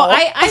 how? No,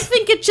 I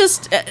think it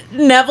just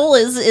Neville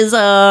is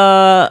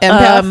a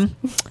Empath?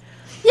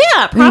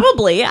 yeah,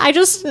 probably.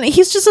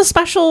 He's just a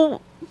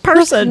special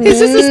person. He's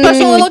just a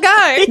special little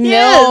guy.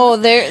 No,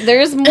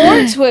 there's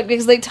more to it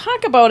because they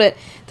talk about it.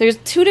 There's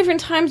 2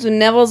 different times when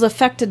Neville's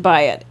affected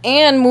by it,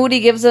 and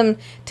Moody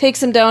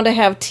takes him down to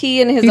have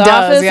tea in his He does,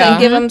 office yeah. and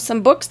give him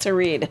some books to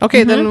read.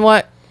 Okay, then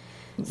what?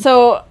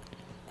 So,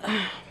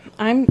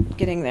 I'm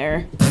getting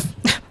there.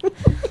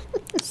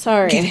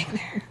 Sorry.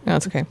 No,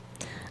 it's okay.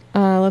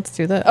 Let's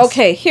do this.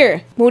 Okay,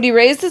 here. Moody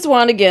raised his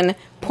wand again,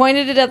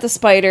 pointed it at the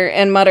spider,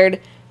 and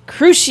muttered,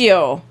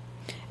 "Crucio."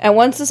 And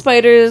once the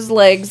spider's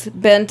legs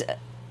bent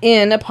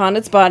in upon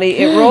its body,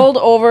 it rolled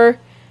over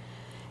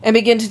and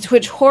began to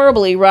twitch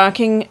horribly,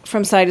 rocking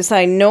from side to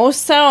side. No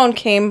sound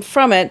came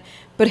from it,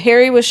 but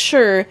Harry was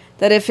sure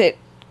that if it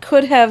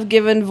could have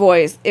given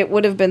voice, it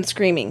would have been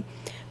screaming.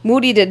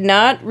 Moody did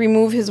not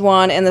remove his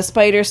wand, and the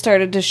spider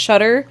started to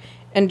shudder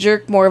and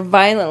jerk more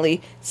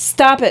violently.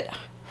 "Stop it,"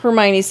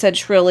 Hermione said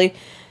shrilly.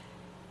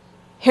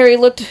 Harry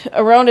looked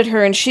around at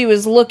her, and she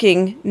was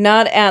looking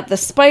not at the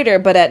spider,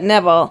 but at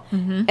Neville.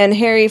 And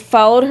Harry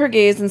followed her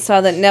gaze and saw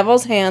that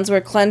Neville's hands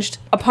were clenched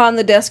upon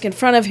the desk in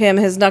front of him.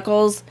 His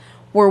knuckles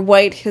were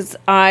white, his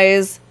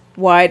eyes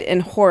wide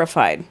and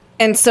horrified.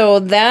 And so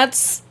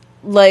that's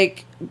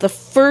like the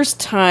first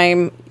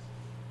time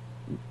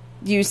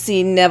you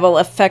see Neville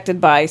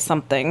affected by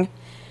something.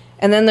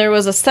 And then there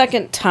was a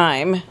second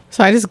time.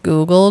 So I just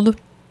Googled,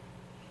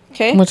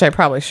 Okay. which I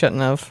probably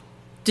shouldn't have.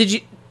 Did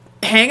you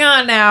hang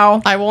on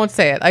now? I won't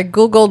say it. I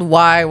Googled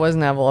why was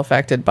Neville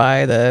affected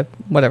by the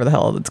whatever the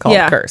hell it's called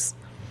Yeah. curse.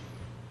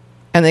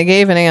 And they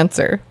gave an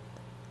answer.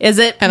 Is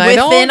it And I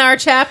within don't- our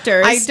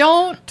chapters? I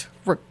don't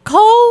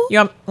recall.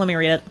 Let me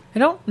read it. I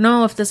don't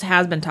know if this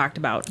has been talked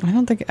about. I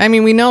don't think. I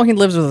mean, we know he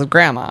lives with his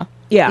grandma.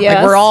 Yeah. Yeah. Like,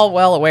 Yes. we're all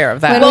well aware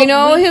of that. When we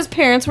know his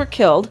parents were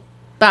killed,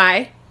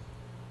 Bye.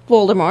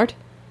 Voldemort.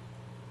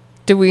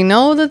 Do we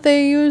know that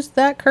they used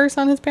that curse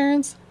on his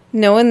parents?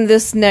 No, and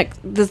this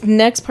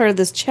next part of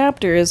this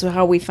chapter is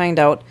how we find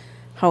out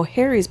how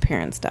Harry's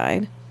parents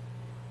died.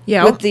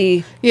 Yeah. With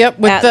the Yep.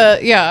 With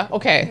At-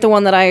 okay. the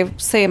one that I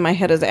say in my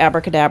head is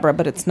abracadabra,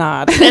 but it's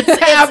not.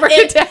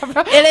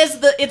 Abracadabra.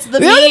 It's the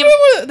Yeah,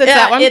 meme. that's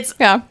that one. It's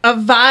Yeah.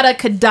 Avada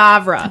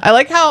Kedavra. I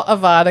like how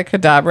Avada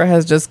Kedavra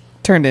has just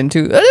turned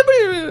into.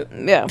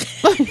 Yeah.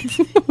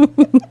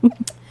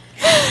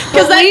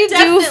 Because we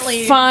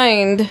definitely do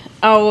find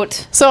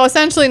out So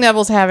essentially,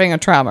 Neville's having a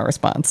trauma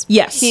response.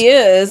 yes. he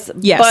is,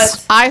 Yes.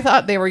 but I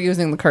thought they were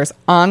using the curse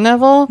on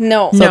Neville.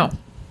 no. So No.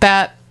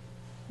 that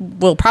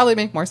will probably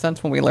make more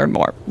sense when we learn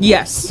more.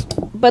 Yes.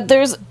 But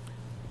there's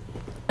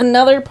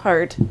another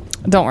part.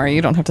 Don't worry,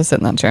 you don't have to sit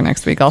in that chair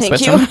next week. I'll Thank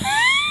switch you. them.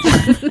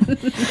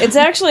 It's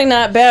actually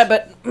not bad,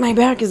 but my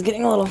back is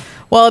getting a little.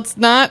 Well, it's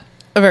not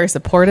a very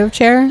supportive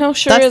chair. No,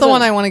 sure That's the isn't.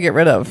 one I want to get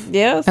rid of.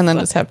 Yes. And then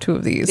just have 2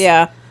 of these.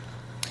 Yeah.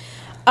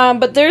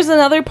 But there's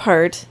another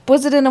part.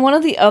 Was it in one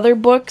of the other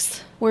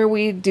books where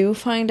we do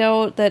find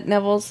out that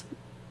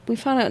we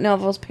found out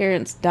Neville's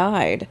parents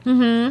died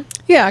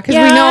Yeah, because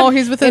Yeah, we know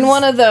he's with his... in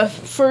one of the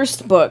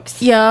first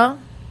books. Yeah.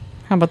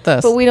 How about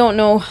this? But we don't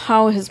know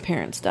how his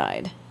parents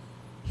died.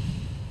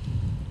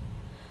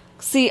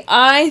 See,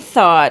 I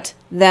thought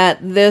that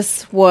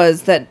this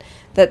was that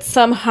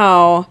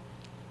somehow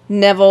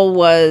Neville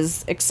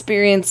was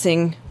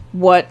experiencing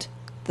what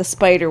the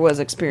spider was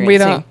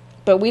experiencing.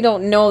 But we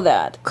don't know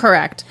that.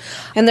 Correct.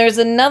 And there's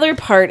another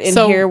part in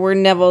So- here where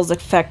Neville's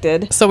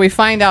affected. So we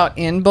find out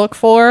in book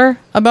 4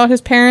 about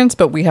his parents,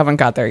 but we haven't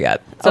got there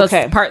yet. So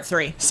Okay. it's part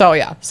 3. So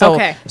yeah. So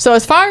Okay. So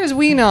as far as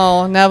we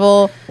know,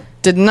 Neville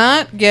did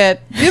not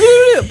get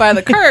by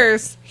the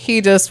curse. He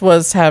just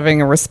was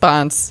having a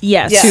response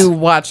Yes. to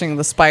watching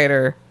the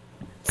spider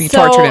be So-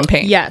 tortured in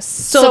pain. Yes.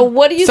 So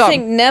what do you so-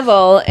 think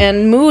Neville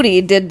and Moody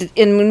did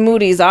in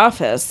Moody's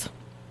office?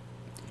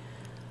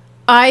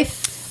 I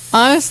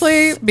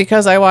Honestly,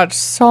 because I watch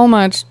so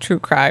much true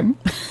crime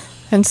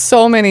and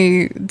so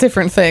many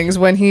different things,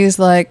 when he's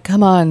like,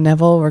 "Come on,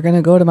 Neville, we're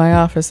gonna go to my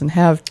office and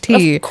have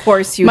tea." Of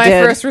course you My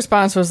did. first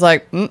response was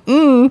like,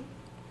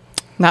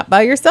 not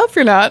by yourself,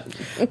 you're not.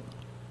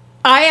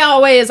 I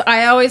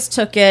always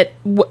took it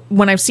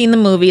when I've seen the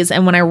movies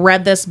and when I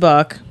read this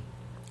book,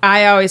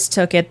 I always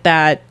took it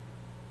that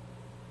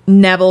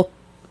Neville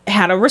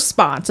had a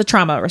response, a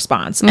trauma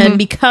response. And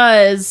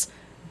because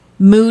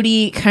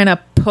Moody kind of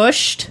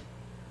pushed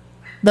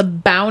the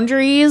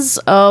boundaries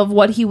of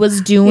what he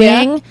was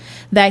doing,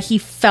 that he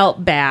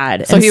felt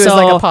bad. So and he was,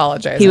 like,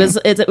 apologizing.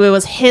 It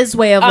was his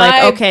way of like,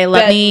 I okay,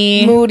 let bet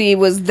me. Moody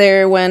was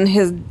there when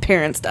his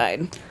parents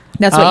died.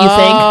 That's what you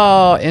think.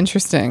 Oh,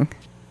 interesting.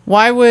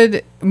 Why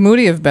would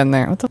Moody have been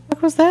there? What the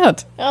fuck was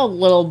that? Oh,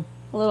 little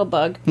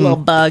bug.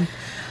 bug.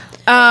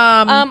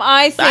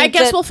 I think I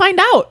guess that- we'll find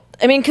out.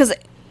 I mean, because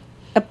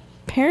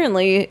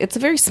apparently it's a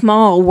very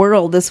small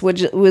world, this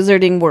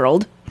wizarding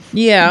world.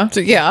 Yeah. So,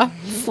 yeah.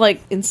 It's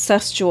like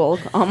incestual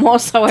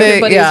almost, how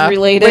everybody's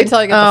related. Wait till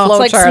I get the Oh. flow It's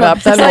like chart small-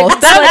 up. Then it's like- we'll,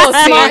 it's then like we'll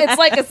a small- see. it's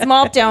like a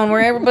small town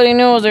where everybody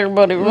knows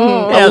everybody. A Yeah,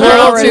 little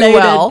they're too related.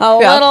 well.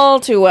 A Yeah. little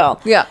too well.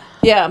 Yeah.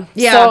 Yeah.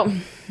 Yeah. So,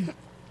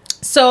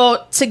 So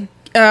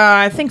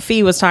I think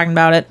Fee was talking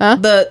about it. Huh?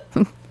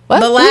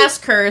 The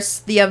last curse,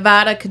 the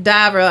Avada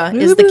Kedavra,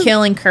 is the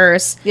killing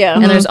curse. Yeah.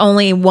 And there's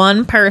only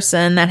one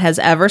person that has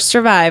ever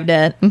survived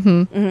it,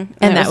 and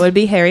that would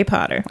be Harry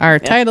Potter. Our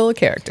title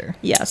character.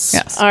 Yes.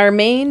 Yes. our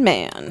main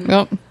man.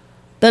 Yep.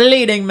 The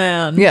leading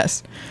man.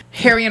 Yes.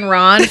 Harry and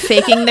Ron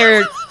faking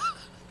their.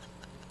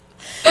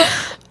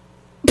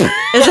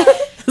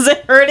 Is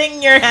it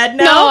hurting your head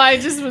now? No, I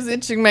just was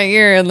itching my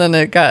ear, and then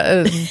it got.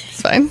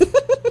 It's fine.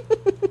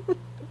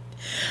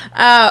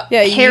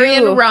 Yeah, Harry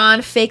you- and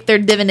Ron fake their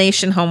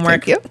divination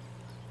homework. Thank you.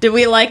 Did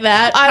we like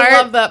that? I part?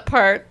 love that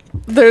part.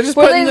 They're just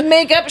Where putting they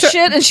make up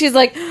shit, and she's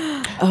like,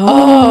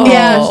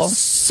 Yeah,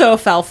 so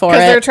fell for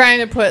because they're it. trying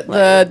to put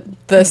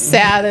the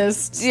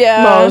saddest,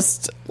 Yeah.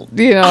 most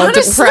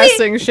Honestly,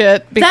 depressing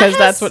shit because that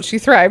that's has- what she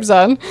thrives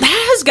on.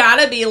 That has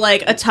got to be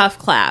like a tough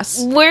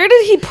class. where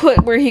did he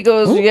put where he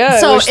goes, yeah,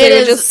 So I wish it they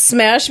would is- just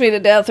smash me to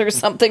death or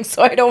something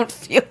so I don't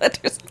feel it.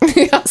 or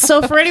something.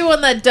 So for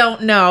anyone that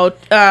don't know,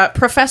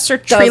 Professor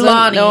Doesn't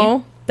Trelawney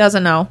know.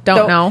 doesn't know.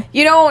 Don't know.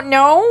 You don't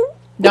know?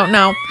 Don't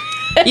know.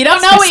 You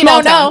don't know what you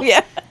don't know.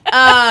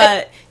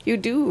 Yeah. You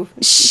do.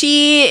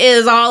 She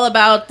is all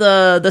about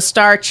the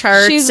star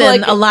charts She's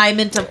and like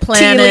alignment of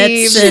planets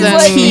leaves and and-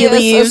 Like tea this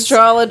leaves.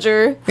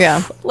 astrologer.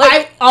 Yeah.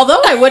 Like,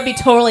 Although I would be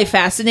totally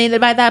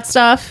fascinated by that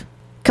stuff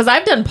because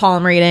I've done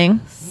palm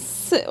reading.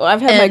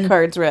 I've had my and-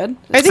 cards read.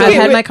 I think I've it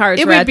had would- my cards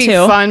It read, would be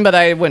too. fun, but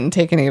I wouldn't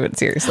take any of it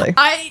seriously.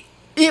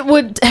 It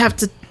would have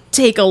to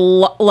take a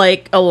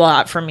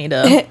lot for me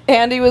to.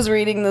 Andy was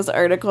reading this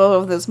article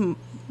of this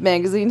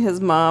magazine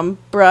his mom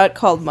brought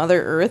called Mother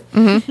Earth.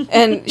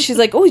 And she's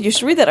like, oh, you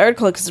should read that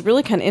article because it's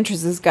really kind of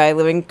interesting. This guy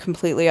living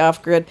completely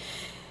off grid.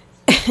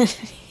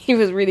 He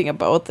was reading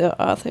about the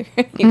author.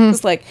 He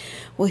was like,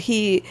 well,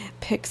 he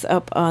picks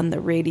up on the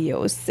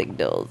radio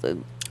signals.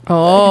 And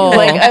Oh.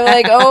 I'm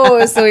like,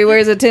 oh, so he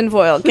wears a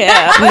tinfoil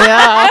cap.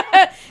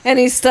 yeah. And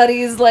he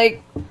studies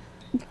like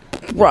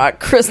rock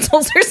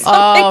crystals or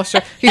something. Oh,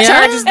 sure. He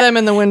charges them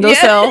in the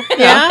windowsill.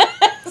 Yeah.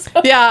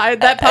 Yeah,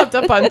 that popped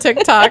up on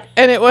TikTok,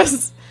 and it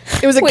was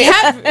a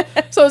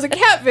cat. So it was a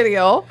cat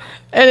video,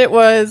 and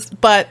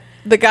but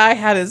the guy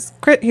had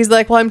he's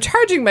like, well, I'm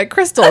charging my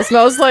crystals, and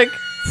I was like,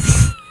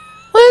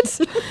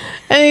 what?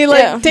 And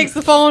he takes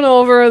the phone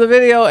over the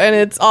video, and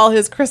it's all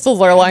his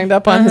crystals are lined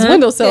up on his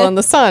windowsill in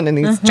the sun, and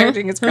he's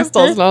charging his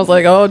crystals, and I was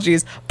like, oh,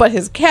 geez. But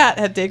his cat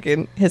had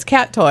taken his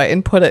cat toy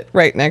and put it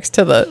right next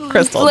to the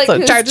crystal, Like so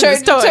his charging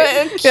his toy.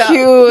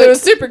 Cute. It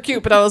was super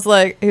cute, but I was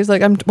like, he was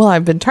like,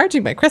 I've been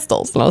charging my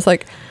crystals, and I was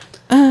like,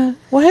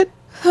 what?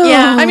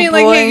 Yeah. I mean,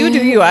 like, boy. hey, you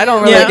do you. I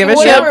don't really Yeah. give a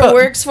Whatever shit. But,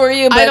 works for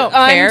you, but I don't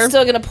I'm care.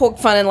 still gonna poke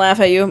fun and laugh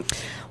at you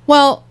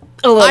well,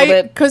 a little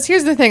bit. Because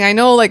here's the thing: I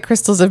know like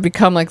crystals have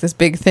become like this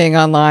big thing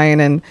online,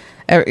 and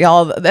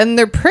and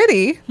they're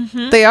pretty.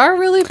 They are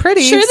really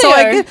pretty. Sure so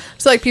they are.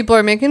 So like people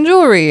are making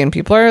jewelry, and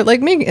people are like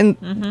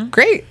making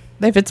great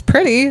if it's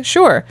pretty.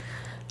 Sure,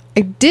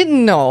 I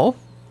didn't know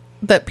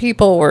that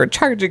people were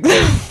charging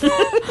them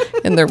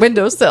in their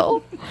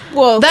windowsill.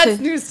 Well, That's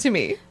news to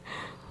me.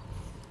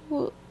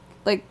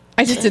 like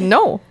I just didn't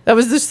know. That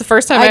was just the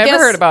first time I ever guess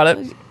heard about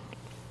it.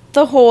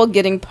 the whole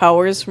getting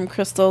powers from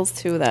crystals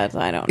too. That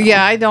I don't know.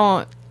 Yeah, I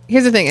don't.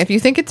 Here's the thing: if you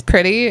think it's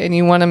pretty and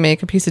you want to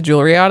make a piece of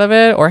jewelry out of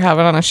it, or have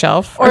it on a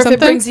shelf, Or if something,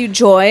 it brings you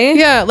joy.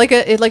 yeah,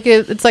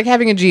 it's like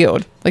having a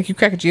geode. Like you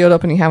crack a geode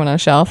open and you have it on a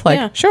shelf. Like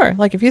Yeah. sure,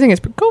 like if you think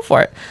it's go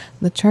for it.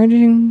 The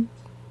charging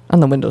on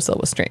the windowsill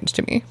was strange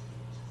to me.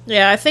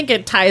 Yeah, I think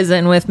it ties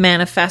in with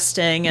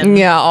manifesting and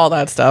Yeah, all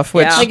that stuff.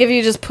 Which Yeah. Like if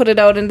you just put it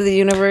out into the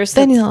universe,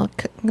 then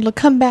it's it'll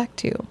come back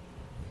to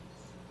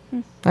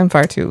you. I'm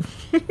far too.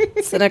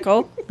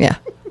 cynical. Yeah,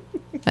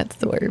 that's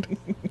the word.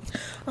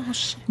 oh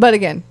shit. But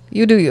again,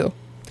 you do you.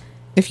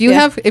 If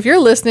Yeah. if you're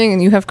listening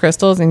and you have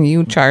crystals and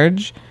you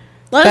charge,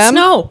 Let us them?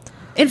 know.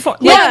 Let us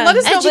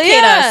know.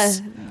 Educate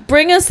us.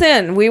 Bring us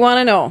in. We want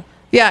to know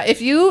yeah,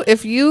 if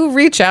you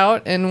reach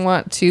out and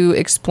want to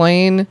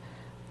explain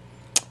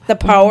the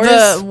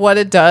powers what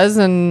it does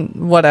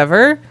and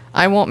whatever,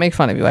 I won't make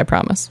fun of you. I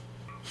promise.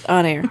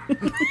 on air.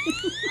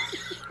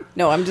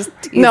 No, I'm just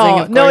teasing. No,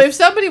 of no. course. If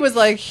somebody was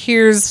like,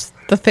 "Here's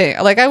the thing,"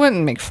 like I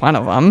wouldn't make fun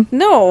of them.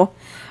 No,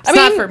 It's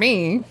not for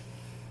me.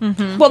 Well,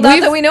 not We've-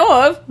 that we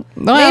know of.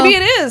 Well, Maybe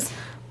it is.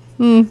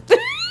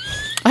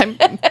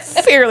 I'm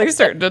fairly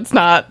certain it's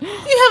not.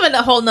 You have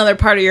a whole nother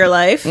part of your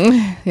life.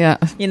 Yeah.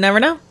 You never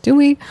know. Do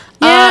we?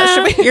 Yeah,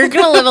 Should we? you're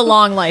gonna live a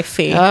long life,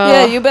 Fee.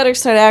 Yeah, you better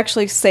start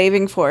actually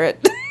saving for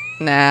it.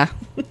 Nah.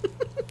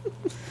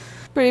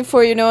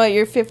 Before you know it,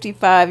 you're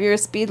 55. You're a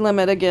speed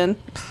limit again.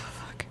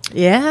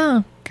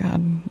 yeah.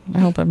 God, I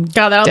hope I'm.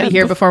 God, that'll dead be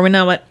here before we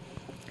know it.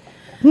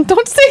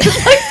 Don't say it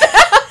like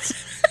that.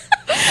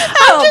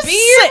 I'll just be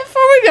here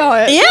before we know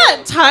it.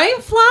 Yeah,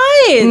 time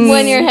flies.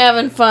 When you're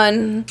having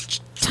fun.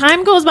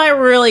 Time goes by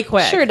really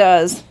quick. Sure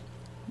does.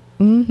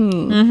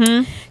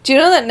 Mm-hmm. Do you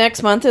know that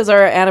next month is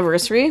our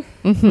anniversary?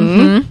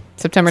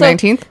 September So-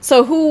 19th.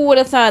 So who would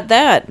have thought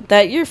that?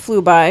 That year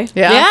flew by.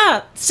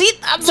 Yeah. See,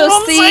 that's So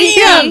what I'm see-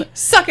 saying. Yeah.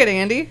 Suck it,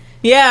 Andy.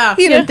 Yeah.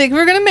 He didn't think we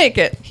were going to make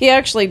it. He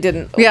actually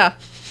didn't. Yeah.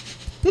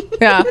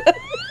 Yeah.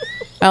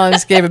 Alan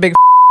just gave a big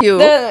you.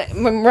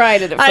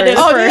 Right at it first. I did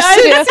Oh, first. I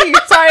didn't see.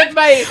 Sorry,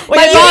 my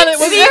bonnet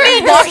was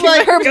very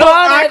like her go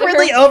bonnet,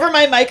 awkwardly over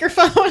my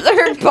microphone.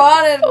 Her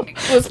bonnet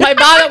was my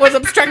bonnet was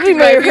obstructing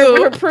my her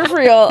view.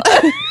 peripheral.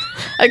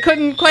 I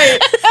couldn't quite.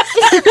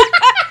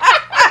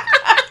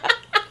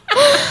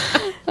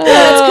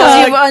 That's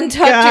because you've untucked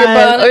your God.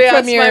 bonnet Oh yes,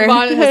 from your my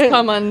bonnet has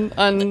come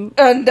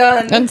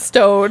undone.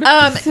 unstowed.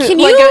 Can like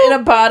you? in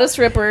a bodice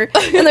ripper,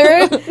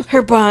 and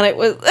her bonnet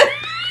was.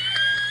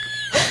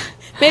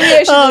 Maybe I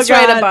should just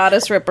write a God.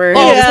 bodice ripper.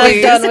 Oh, Just be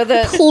please. done with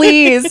it.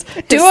 Please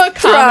do Just a comedy.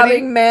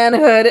 throbbing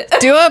manhood.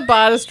 Do a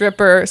bodice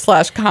stripper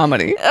 /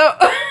 comedy.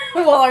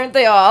 Well, aren't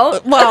they all?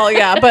 Well,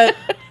 yeah, but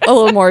a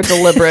little more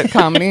deliberate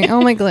comedy.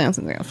 Oh, my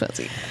glasses are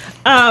fuzzy.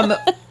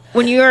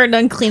 When you are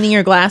done cleaning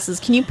your glasses,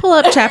 can you pull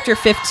up chapter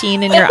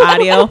 15 in your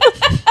audio?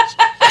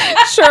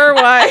 Sure,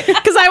 why?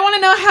 Because I want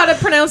to know how to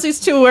pronounce these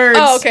two words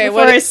Oh, okay,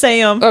 before what I is-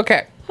 say them.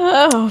 Okay.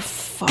 Oh,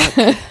 fuck.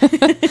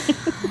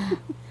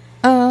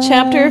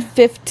 Chapter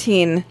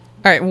 15. All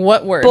right,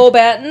 what word? Bull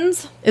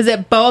battens. Is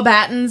it Bo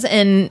Battens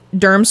and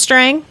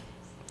Durmstrang?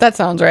 That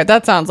sounds right.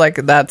 That sounds like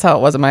that's how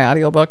it was in my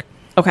audiobook.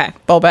 Okay.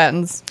 Bo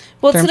Battens.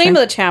 Well, it's the name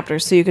Durmstrang. of the chapter,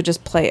 so you could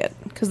just play it.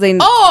 Because they.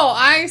 Oh,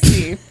 I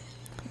see.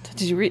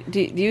 Did you read?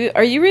 Do you?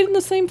 Are you reading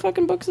the same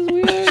fucking books as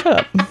we are? Shut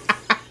up.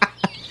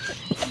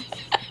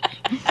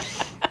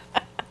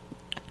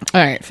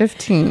 All right,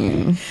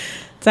 15.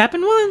 It's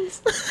happened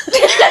once.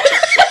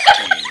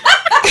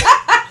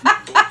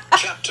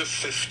 Chapter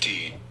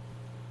 15.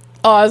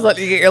 Oh, I was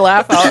letting you get your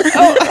laugh out.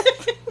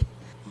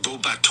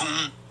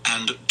 Beaubaton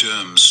and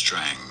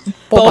Durmstrang.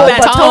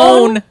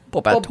 Beaubaton.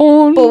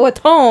 Beaubaton.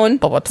 Beaubaton.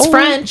 Beaubaton. It's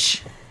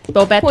French.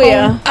 Beaubaton. Oh,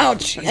 yeah. Oh,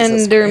 Jesus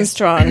And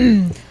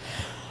Durmstrang.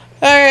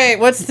 All right,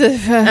 what's the...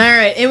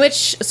 All right,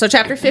 so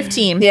chapter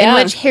 15, Yeah.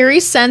 in which Harry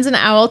sends an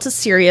owl to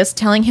Sirius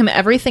telling him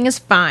everything is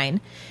fine.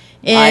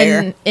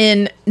 Liar.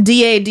 In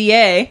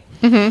DADA,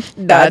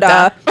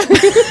 Da.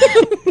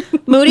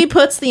 Moody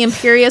puts the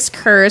Imperious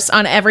curse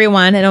on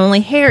everyone and only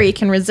Harry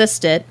can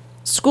resist it.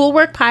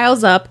 Schoolwork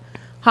piles up.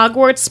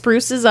 Hogwarts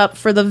spruces up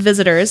for the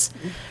visitors.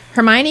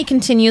 Hermione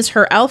continues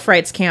her elf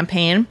rights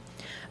campaign.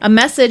 A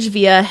message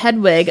via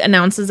Hedwig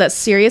announces that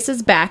Sirius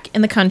is back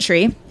in the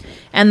country.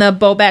 And the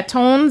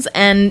Beaubatons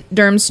and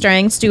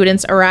Durmstrang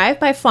students arrive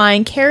by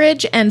flying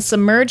carriage and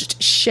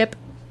submerged ship,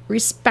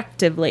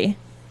 respectively.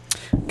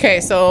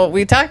 Okay, so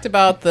we talked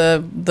about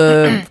the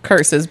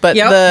curses, but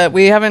Yep.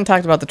 we haven't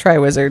talked about the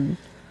Triwizard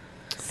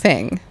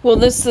thing. Well,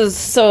 this is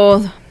so.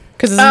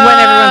 Because this is when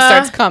everyone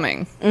starts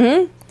coming.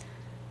 Mm-hmm.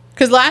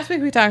 Because last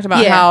week we talked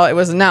about Yeah. how it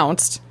was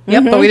announced,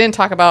 but we didn't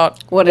talk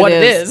about What what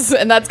it it is. is.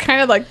 And that's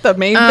kind of like the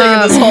main thing in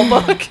this whole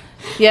book.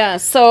 Yeah,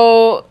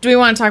 so. Do we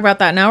want to talk about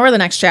that now or the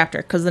next chapter?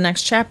 Because the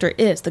next chapter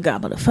is the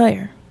Goblet of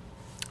Fire.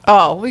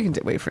 Oh, we can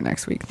wait for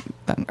next week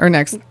then. Or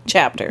next.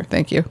 Chapter.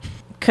 Thank you.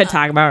 could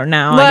talk about it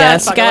now. Well, I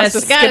guess fuck it, let's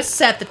just gotta skip-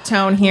 set the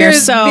tone here.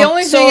 Here's So the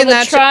only So thing in the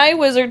that.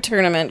 Tri-Wizard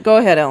tournament. Go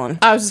ahead, Ellen.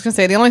 I was just gonna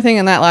say the only thing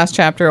in that last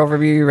chapter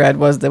overview you read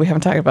was that we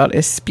haven't talked about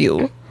is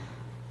spew.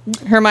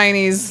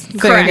 Hermione's thing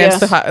Correct.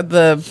 against Yes.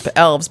 the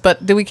elves,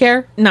 but do we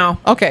care? no,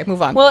 Okay,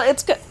 move on. Well,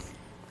 it's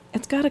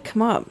got to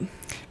come up.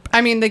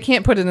 I mean, they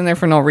can't put it in there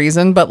for no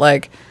reason, but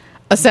like,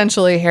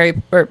 essentially,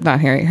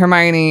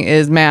 Hermione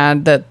is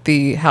mad that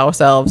the house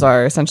elves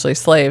are essentially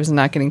slaves and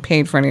not getting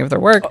paid for any of their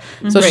work.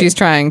 So Right. she's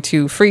trying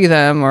to free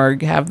them or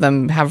have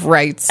them have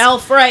rights.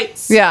 elf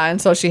rights. Yeah,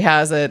 and so she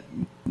has it.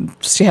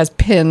 She has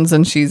pins,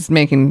 and she's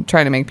trying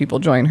to make people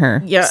join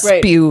her Yeah. Right.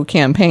 spew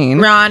campaign.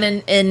 Ron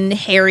and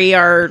Harry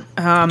are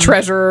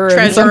Treasurer and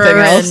Treasurer something and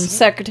else.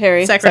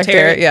 Secretary.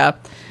 secretary. Yeah.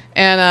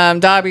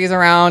 And Dobby's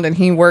around, and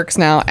he works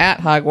now at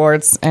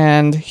Hogwarts,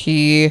 and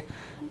he.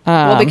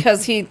 Well,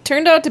 because he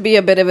turned out to be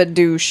a bit of a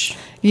douche.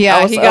 Yeah,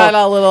 Also, he got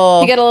a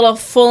little. He got a little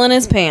full in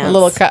his pants. a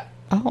little cut.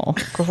 Oh,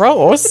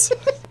 gross.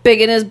 Big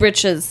in his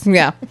britches.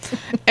 Yeah.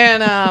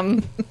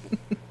 And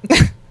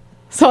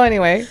so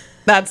anyway,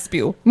 that's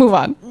spew. Move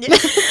on.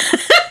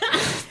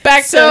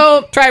 Back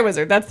So- to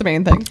Triwizard. That's the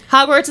main thing.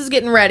 Hogwarts is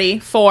getting ready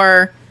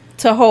for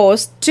To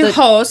host.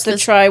 host the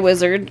this-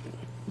 Tri-Wizard.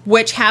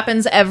 which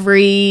happens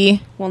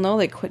every Well, no,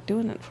 they quit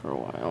doing it for a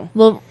while.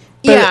 well,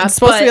 But yeah, it's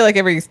supposed to be but like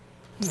every.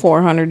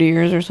 400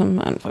 years or something.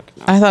 I don't fucking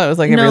know. I thought it was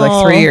like every No.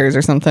 like 3 years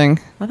or something.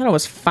 I thought it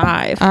was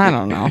 5 I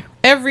don't know.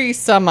 Every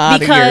some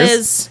odd years.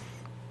 because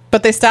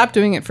But they stopped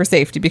doing it for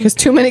safety because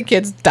too many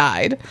kids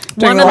died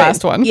during the of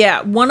last one.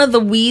 Yeah, one of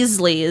the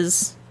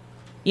Weasleys.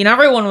 You know,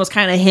 everyone was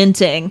kind of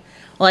hinting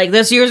like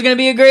this year's going to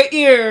be a great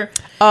year.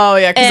 Oh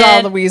yeah, because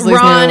all the Weasleys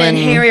Ron knew, and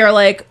Harry are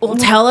like, "Well,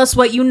 tell us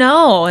what you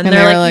know," and, and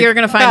they're they were like, "You're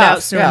going to find "Ah,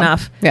 out soon yeah,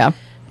 enough." Yeah.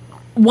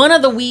 One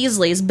of the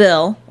Weasleys,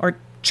 Bill or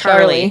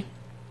Charlie,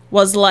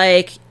 was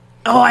like,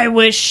 "Oh, I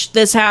wish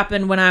this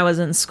happened when I was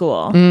in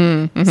school."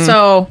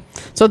 So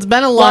So it's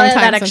been a long well,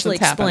 time that since actually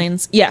it's happened.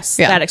 explains. Yes,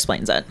 Yeah. that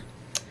explains it.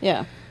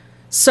 Yeah.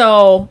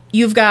 So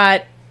you've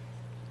got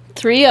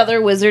 3 other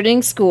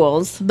wizarding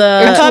schools.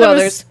 the I thought two it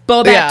was-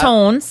 others.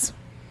 Beauxbatons,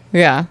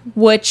 Yeah.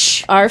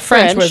 which Are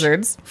French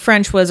wizards.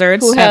 French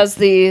wizards, Who has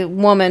the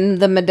woman,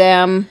 the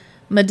Madame.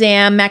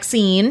 Madame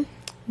Maxine,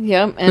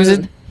 Yep. And Who's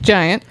a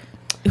giant.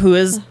 who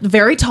is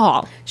very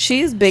tall.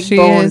 she's big She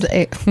boned. is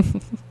a.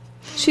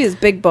 She is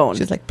big boned.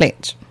 She's like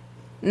Blanche.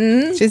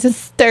 She's a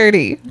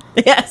sturdy.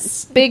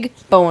 Yes. big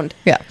boned.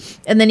 Yeah.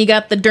 And then you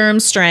got the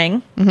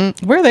Durmstrang.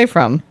 Where are they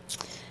from?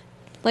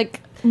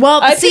 Like,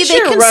 Well, I see, picture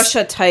they can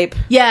Russia type.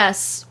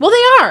 Yes. Well,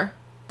 they are.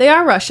 They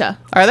are Russia.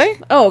 Are they?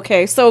 Oh,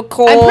 okay. So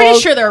cold. I'm pretty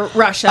sure they're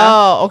Russia.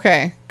 Oh,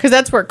 okay. Because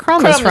that's where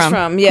Crumb is Crumb is from.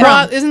 from, yeah.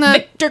 Crumb- isn't that?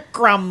 Victor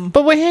Crumb.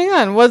 But wait, hang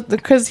on.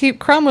 Because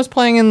Crumb was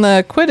playing in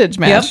the Quidditch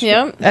match.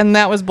 Yep. And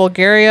that was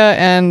Bulgaria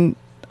and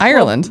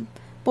Ireland.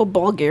 Well,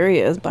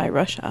 Bulgaria is by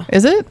Russia.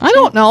 Is it? I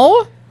don't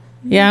know.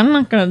 Yeah, I'm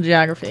not good at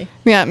geography.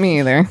 Yeah, me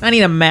either. I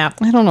need a map.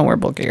 I don't know where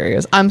Bulgaria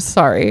is. I'm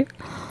sorry.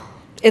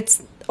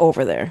 It's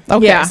over there.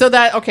 Okay, Yeah.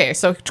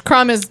 so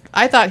Crumb is.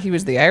 I thought he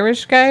was the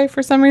Irish guy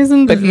for some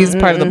reason, but he's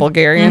part of the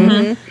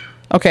Bulgarian.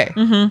 Okay.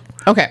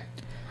 Okay.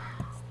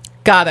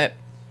 Got it.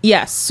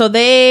 Yes. So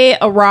they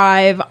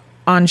arrive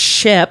on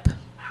ship.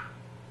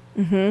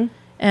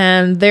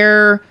 And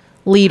their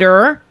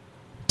leader,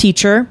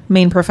 teacher,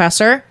 main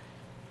professor,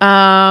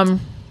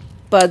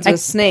 Buds with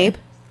Snape.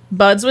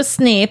 buds with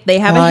Snape. They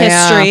have Oh, a yeah.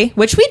 history,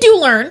 which we do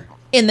learn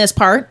in this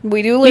part.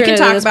 We do We learn can it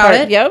talk in this about part.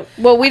 it. Yep.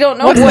 Well, we don't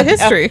know What's the what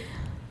history?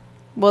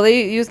 Well,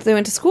 they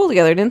went to school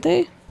together, didn't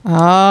they?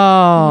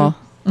 Oh.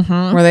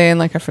 Were they in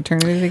like a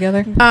fraternity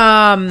together?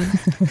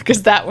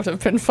 Because that would have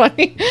been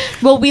funny.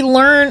 Well, we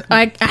learn.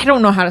 I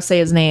don't know how to say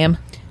his name.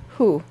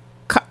 Who?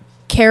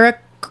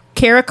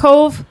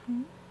 Karakov,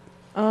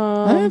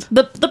 What?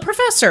 the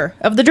professor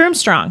of the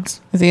Durmstrongs.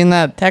 Is he in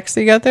that text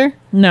you got there?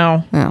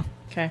 No. No.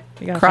 Okay.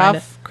 You gotta find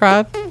it.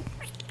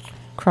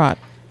 Crot.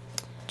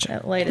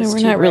 That light No, is we're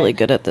too not really bright.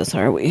 good at this,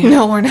 are we?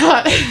 No, we're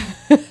not.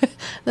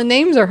 The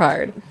names are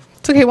hard.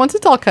 It's okay. Once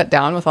it's all cut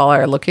down with all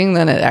our looking,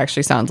 then it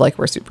actually sounds like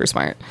we're super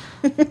smart.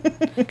 Because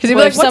you'd be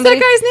Well, like, what's that guy's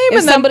name? If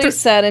And then somebody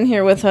sat in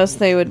here with us,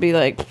 they would be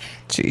like,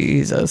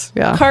 Jesus.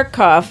 Yeah.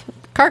 Kharkov.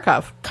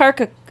 Kharkov.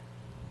 Karkaroff.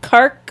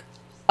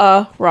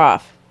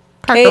 Karkaroff.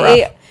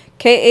 Karkaroff.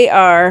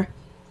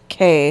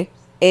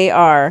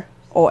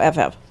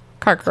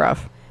 Karkaroff.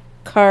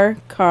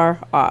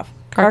 Karkaroff.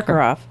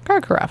 Karkaroff.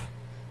 Karkaroff.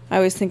 I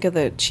always think of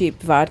the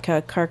cheap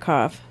vodka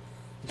Kharkov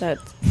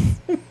that's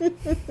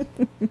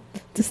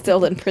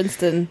distilled in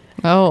Princeton,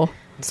 Oh.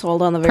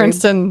 sold on the very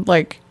Princeton,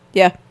 like,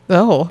 yeah,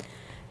 oh.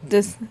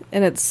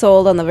 and it's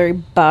sold on the very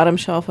bottom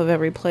shelf of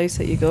every place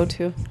that you go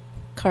to.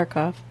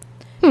 Kharkov,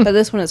 but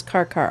this one is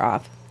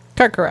Karkaroff.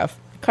 Karkaroff.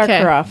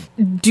 Karkaroff.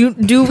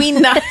 Do we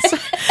not?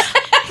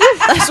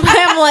 That's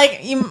why I'm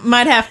like, you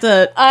might have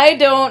to. I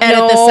don't Edit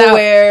know this out.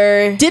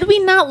 where. Did we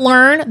not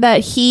learn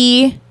that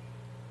he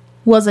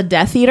was a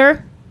Death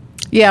Eater?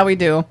 Yeah, we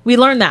do. We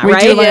learned that, We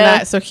right? do learn Yeah.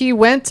 that. So he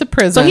went to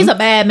prison. So he's a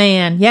bad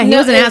man. Yeah, he No,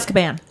 was in it-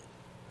 Azkaban.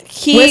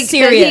 He Was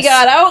serious.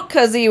 got out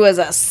because he was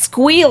a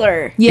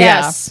squealer.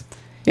 Yes.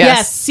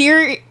 Yes.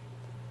 Yes.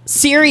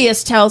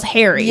 Sirius tells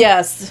Harry.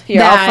 Yes. Here,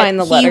 that I'll find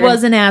the letter. he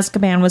was in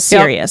Azkaban with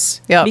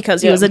Sirius. Yep.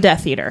 Because he was a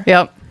Death Eater.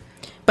 Yep.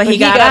 But he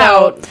got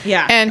out.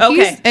 Yeah. And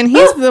okay.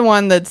 he's the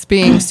one that's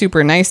being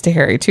super nice to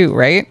Harry too,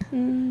 right?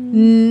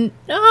 No,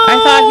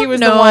 I thought he was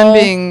the one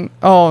being.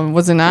 Oh,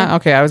 was it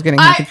not? Okay, I was getting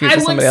him confused I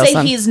with somebody wouldn't say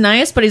else. he's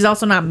nice, but he's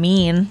also not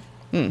mean.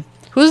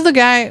 Who's the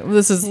guy?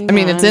 This is. I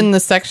mean, it's in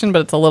this section,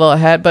 but it's a little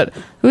ahead. But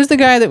who's the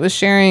guy that was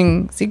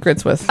sharing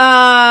secrets with? Was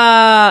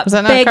that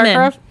not Bagman.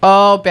 Karkaroff?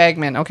 Oh,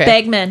 Bagman. Okay.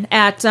 Bagman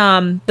at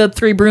the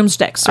Three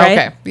Broomsticks, right?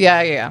 Okay.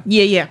 Yeah.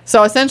 Yeah.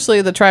 So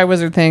essentially, the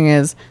Triwizard thing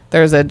is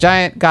there's a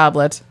giant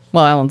goblet.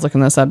 Well, Alan's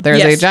looking this up. There's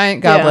Yes. a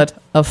giant goblet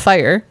of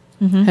fire,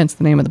 hence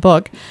the name of the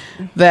book,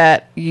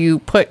 that you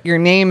put your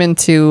name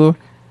into,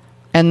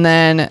 and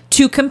then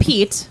To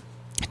compete.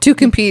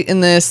 in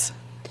this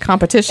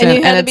competition. And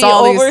you had to it's be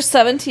all over these,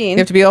 17. You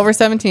have to be over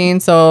 17.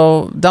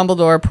 So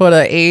Dumbledore put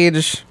a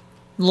age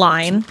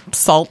Line.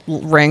 salt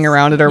ring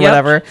around it or Yep.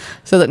 whatever,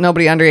 so that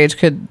nobody underage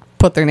could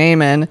put their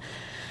name in.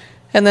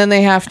 And then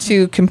they have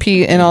to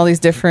compete in all these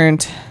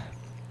different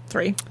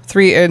Three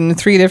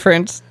three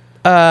different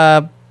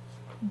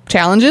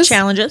challenges.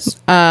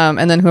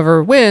 And then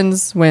whoever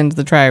wins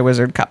the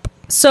Triwizard Cup.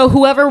 So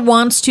whoever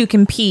wants to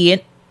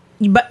compete,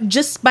 but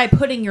just by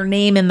putting your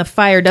name in the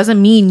fire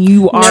doesn't mean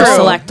you are True.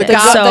 selected. The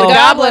so goblet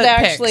goblet picks.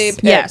 actually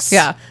picks. yes,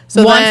 Yeah.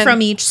 So one then-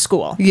 from each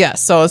school.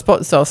 Yes. So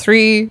so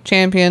 3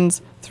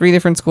 champions, 3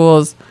 different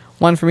schools,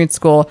 1 from each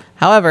school.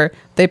 However,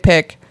 they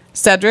pick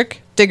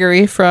Cedric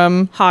Diggory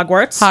from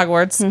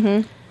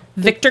Hogwarts,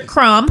 Victor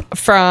Crumb,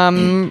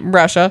 from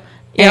Russia,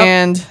 Yep.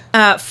 and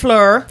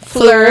Fleur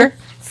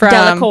from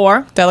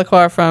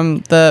Delacour.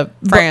 from the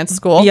France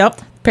school.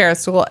 Yep. Paris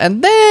school.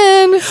 And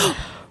then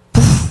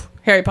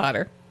Harry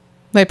Potter.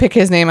 They pick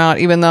his name out,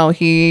 even though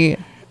he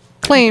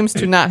claims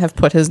to not have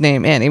put his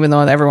name in, even though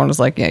everyone was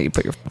like, yeah, you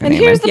put your fucking And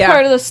name here's in. the Yeah.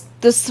 part of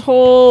this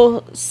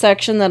whole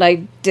section that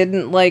I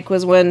didn't like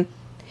was when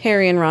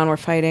Harry and Ron were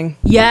fighting.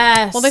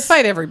 Yes. Well, they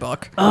fight every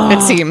book,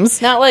 it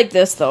seems. Not like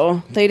this,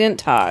 though. They didn't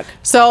talk.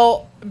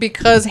 So,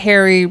 because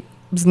Harry's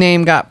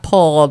name got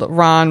pulled,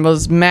 Ron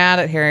was mad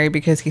at Harry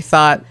because he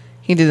thought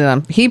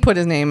he put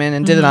his name in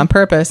and did it on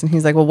purpose, and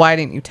he's like, well, why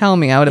didn't you tell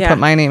me? I would have Yeah. put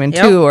my name in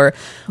Yep. too, or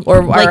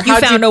Like, you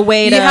found a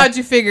way to- how'd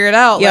you figure it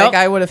out? Yep. Like,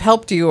 I would have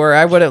helped you, or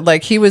I would have,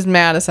 like, he was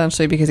mad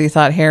essentially because he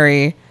thought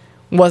Harry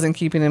wasn't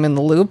keeping him in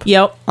the loop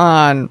Yep.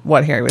 on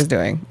what Harry was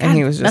doing, and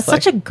he was just That's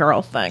like, such a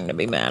girl thing to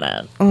be mad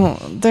at.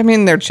 I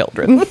mean, they're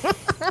children.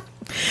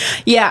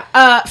 Yeah.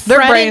 Their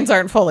Fred brains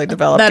aren't fully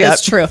developed That yet.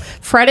 is true.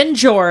 Fred and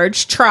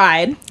George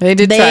tried. They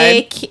did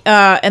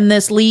And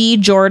this Lee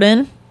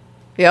Jordan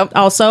Yep.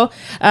 also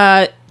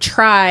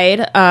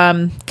tried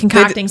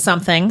concocting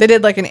something. They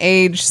did like an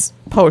age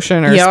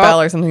potion or Yep.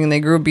 spell or something, and they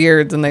grew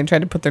beards, and they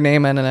tried to put their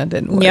name in, and it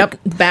didn't work. Yep,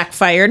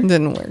 backfired. It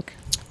didn't work.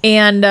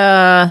 And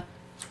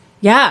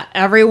yeah,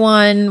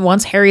 everyone,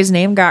 once Harry's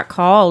name got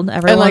called, And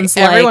everyone's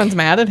like everyone's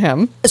mad at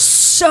him.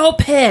 so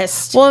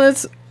pissed. Well,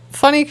 it's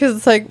funny because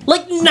it's like,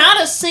 Like,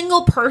 not a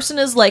single person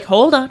is like,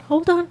 hold on.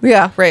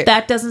 yeah, right.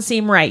 That doesn't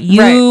seem right.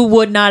 You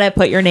would not have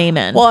put your name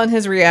in. Well, and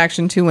his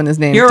reaction too when his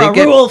name You're did a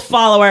get rule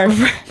follower.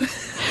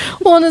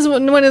 well,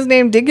 and when his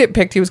name did get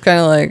picked, he was kind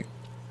of like,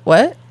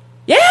 what?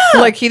 Yeah.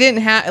 Like he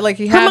didn't have like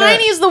he had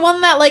Hermione's the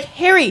one that, like,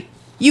 Harry,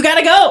 you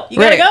gotta go.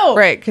 You right, gotta go.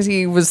 right, because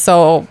he was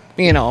so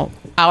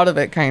out of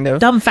it, kind of.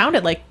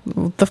 Dumbfounded, like,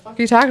 What the fuck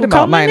are you talking call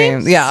about? my My name?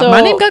 name? Yeah, So- my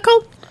name got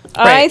called.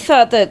 I Right.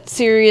 thought that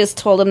Sirius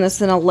told him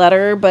this in a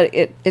letter, but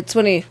it's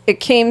when he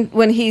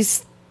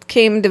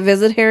came to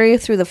visit Harry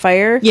through the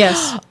fire.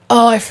 yes.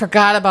 Oh, I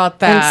forgot about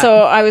that. And so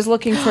I was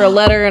looking for a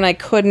letter and I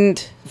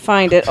couldn't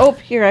find it. Oh,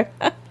 here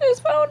I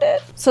just found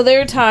it. So they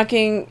were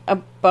talking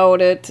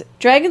about it.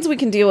 Dragons we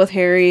can deal with,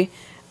 Harry.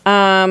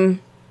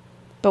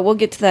 But we'll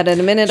get to that in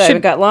a minute.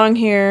 I've got long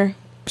here.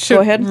 Should,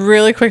 Go ahead.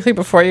 really quickly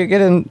before you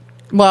get in.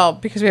 Well,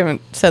 because we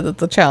haven't said that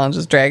the challenge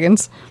is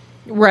dragons.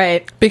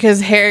 Right.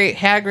 Because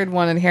Hagrid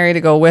wanted Harry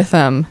to go with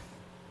him.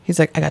 He's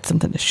like, I got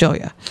something to show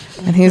you.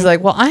 And he's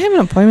like, well, I have an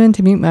appointment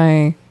to meet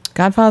my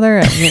godfather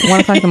at 1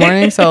 o'clock in the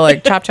morning. So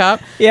like, chop,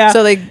 chop. Yeah.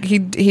 So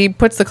he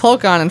puts the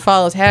cloak on and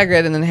follows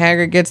Hagrid. And then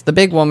Hagrid gets the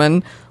big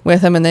woman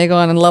with him. And they go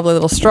on a lovely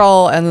little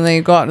stroll. And then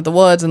they go out into the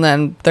woods. And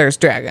then there's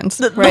dragons.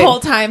 The Right. whole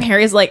time,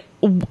 Harry's like,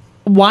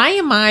 why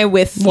am I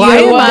with you? Why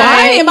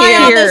am I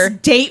on here? this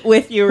date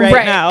with you right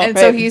now? And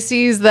so he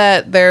sees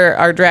that there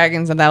are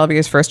dragons, and that'll be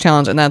his first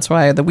challenge, and that's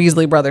why the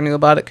Weasley brother knew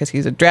about it, because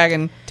he's a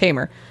dragon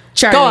tamer.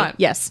 Charlie, Go on.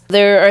 yes.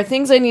 There are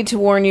things I need to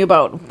warn you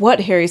about.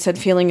 What Harry said,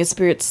 feeling his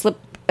spirit slip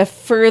a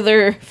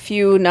further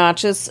few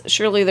notches.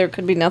 Surely there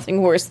could be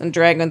nothing worse than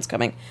dragons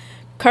coming.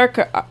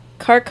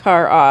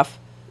 Karkaroff,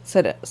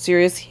 said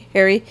Sirius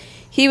Harry.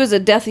 He was a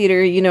Death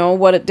Eater. You know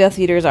what Death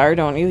Eaters are,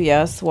 don't you?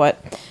 Yes.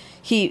 What?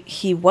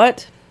 He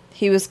what?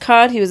 He was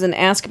caught. He was in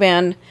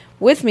Azkaban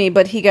with me,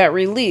 but he got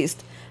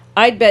released.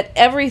 I'd bet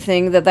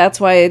everything that's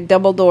why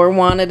Dumbledore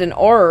wanted an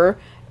Auror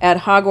at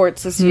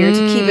Hogwarts this year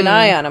to keep an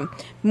eye on him.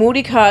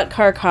 Moody caught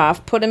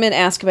Karkaroff, put him in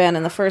Azkaban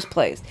in the first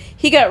place.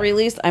 He got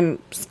released. I'm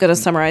just going to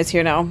summarize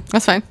here now.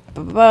 That's fine.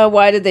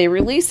 Why did they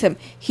release him?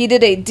 He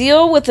did a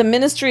deal with the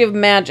Ministry of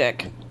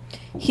Magic.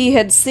 He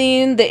had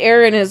seen the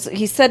error in his...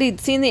 He said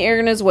he'd seen the error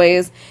in his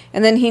ways,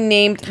 and then he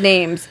named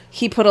names.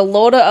 He put a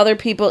load of other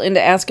people into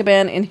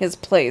Azkaban in his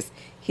place.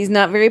 He's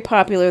not very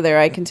popular there,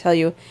 I can tell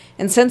you.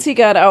 And since he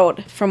got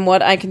out, from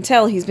what I can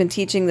tell, he's been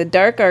teaching the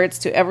dark arts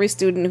to every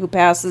student who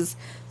passes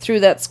through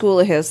that school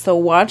of his. So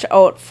watch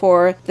out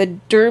for the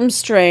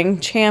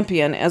Durmstrang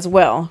champion as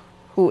well,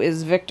 who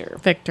is Victor.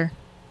 Victor.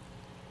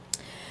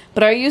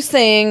 But are you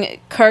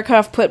saying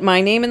Karkaroff put my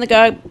name in the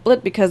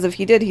goblet? Because if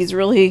he did, he's a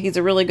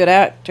really good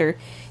actor.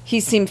 He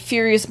seemed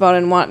furious about it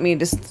and want me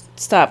to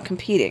stop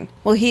competing.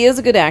 Well, he is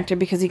a good actor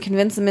because he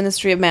convinced the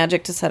Ministry of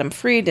Magic to set him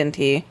free, didn't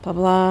he? Blah,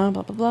 blah,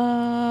 blah,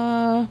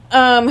 blah,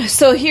 blah.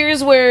 So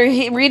here's where,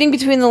 reading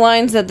between the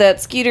lines of that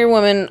Skeeter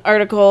Woman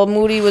article,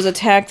 Moody was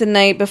attacked the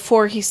night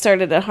before he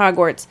started at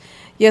Hogwarts.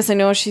 Yes, I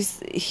know she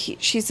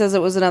says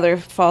it was another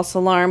false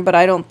alarm, but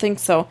I don't think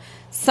so.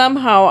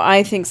 Somehow,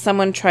 I think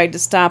someone tried to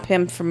stop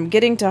him from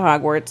getting to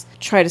Hogwarts,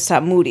 try to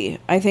stop Moody.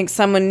 I think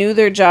someone knew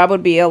their job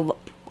would be a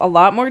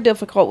lot more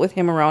difficult with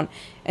him around,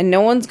 and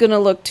no one's going to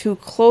look too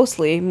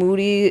closely.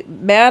 Moody,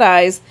 Bad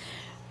Eyes,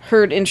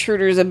 heard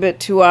intruders a bit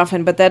too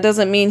often, but that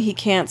doesn't mean he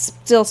can't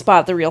still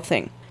spot the real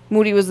thing.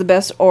 Moody was the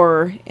best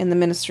Auror in the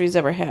Ministry's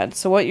ever had.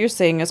 So what you're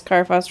saying is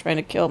Karkaroff's trying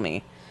to kill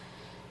me.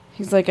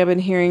 He's like, I've been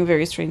hearing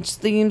very strange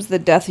themes. The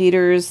Death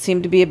Eaters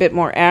seem to be a bit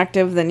more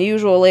active than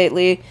usual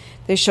lately.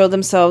 They showed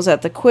themselves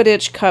at the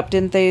Quidditch Cup,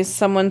 didn't they?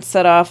 Someone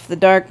set off the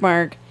Dark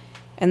Mark.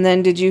 And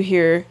then did you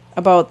hear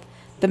about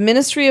the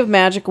Ministry of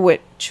Magic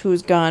witch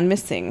who's gone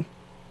missing?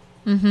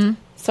 Mm-hmm.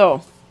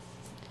 So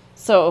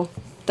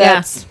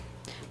that's...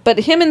 Yeah. But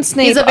him and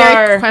Snape are... He's a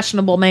very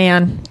questionable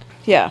man.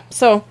 Yeah,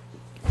 so...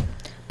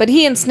 But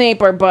he and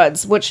Snape are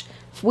buds, which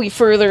we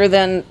further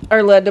then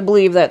are led to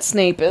believe that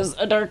Snape is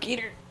a Dark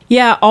Eater.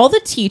 Yeah, all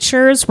the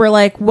teachers were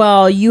like,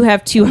 well, you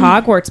have 2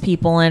 Hogwarts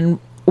people, and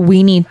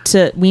we need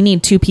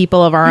 2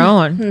 people of our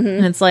own. Mm-hmm.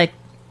 And it's like,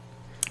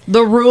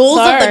 the rules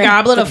of the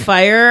Goblet of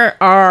Fire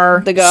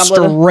are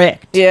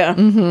strict. Yeah.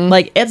 Mm-hmm.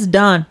 Like, it's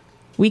done.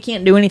 We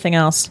can't do anything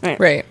else.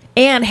 Right.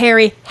 And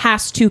Harry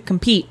has to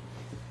compete.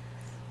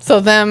 So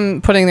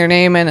them putting their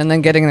name in and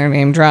then getting their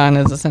name drawn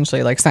is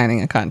essentially like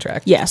signing a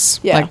contract.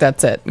 Yes. Yeah. Like,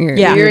 that's it.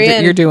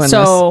 You're doing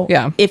so this.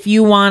 Yeah. If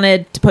you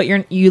wanted to put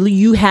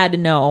you had to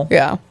know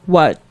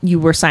what you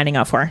were signing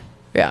up for.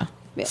 Yeah.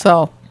 Yeah.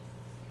 So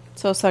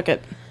suck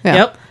it. yeah.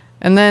 Yep.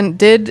 And then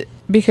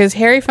because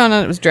Harry found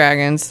out it was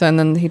dragons, and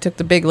then he took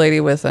the big lady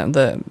with him.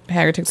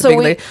 Harry took the big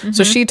lady. Mm-hmm.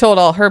 So she told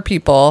all her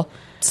people.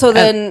 So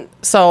then...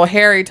 So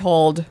Harry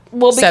told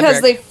because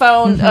Cedric. they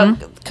found...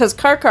 Because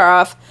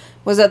Karkaroff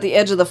was at the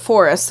edge of the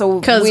forest, so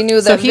we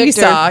knew that he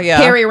Victor... saw,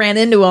 Harry ran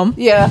into him.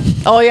 Yeah.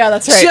 Oh, yeah,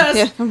 that's right.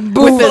 Just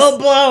full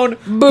blown.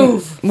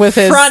 Boof. With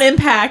his... Front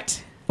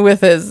impact.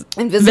 With his...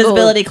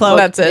 Invisibility cloak.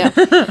 That's it.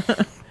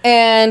 Yeah.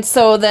 And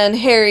so then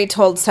Harry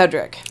told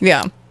Cedric.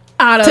 Yeah.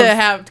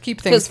 To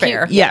keep things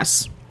fair.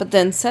 Yes. But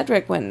then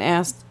Cedric went and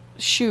asked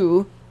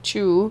Chu,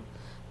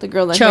 the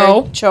girl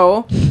that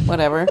Cho,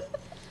 whatever,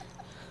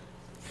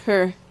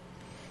 her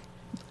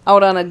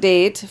out on a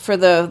date for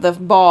the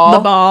ball.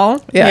 The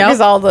ball. Yeah, because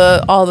all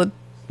the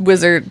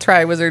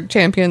tri-wizard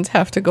champions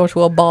have to go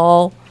to a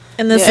ball.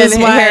 And this is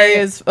why Harry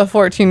is a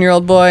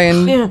 14-year-old boy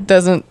and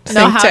doesn't know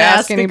think how to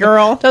ask any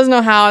girl. Doesn't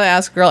know how to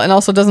ask a girl, and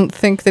also doesn't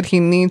think that he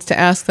needs to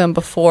ask them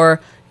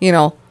before,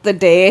 the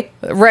day.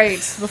 Right.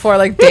 Before,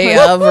 like, day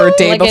of or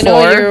day like, before.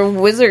 I know you're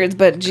wizards,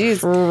 but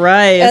geez.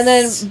 Right. And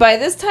then by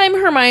this time,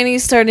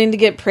 Hermione's starting to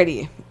get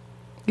pretty.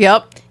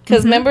 Yep.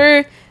 Because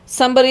remember,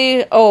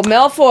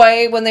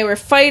 Malfoy, when they were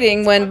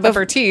fighting, fucked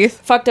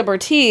up her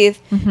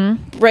teeth.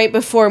 Right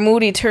before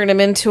Moody turned him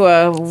into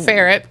a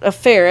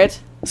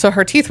ferret. So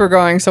her teeth were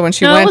going, so when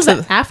she it went was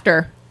to...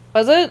 after.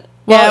 Was it?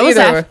 Well, it was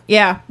either.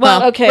 Yeah.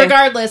 Well, okay.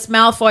 Regardless,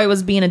 Malfoy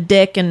was being a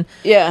dick, and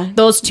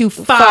those 2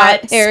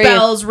 fought. Harry.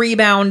 Spells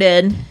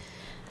rebounded,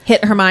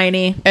 hit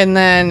Hermione, and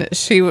then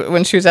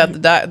when she was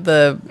at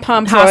the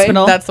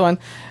hospital, that's the one.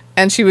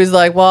 And she was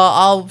like, "Well,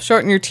 I'll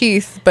shorten your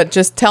teeth, but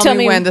just tell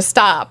me when to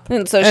stop."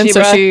 And so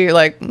she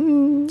went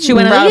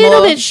a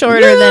little bit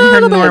shorter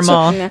than her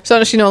normal.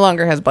 So she no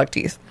longer has buck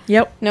teeth.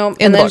 Yep. No.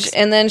 And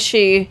then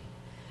she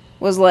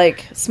was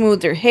like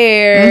smoothed her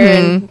hair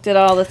and did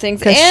all the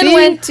things, and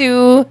went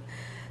to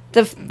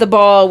the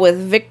ball with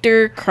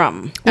Victor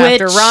Crumb.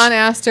 After Ron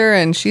asked her,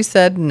 and she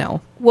said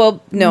no.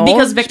 Well, no,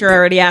 because Victor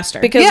already asked her.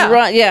 Because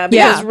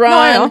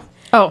Ron.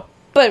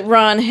 But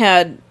Ron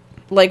had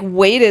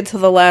waited till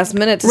the last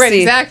minute to see. Right,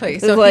 exactly.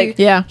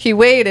 So he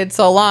waited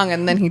so long,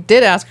 and then he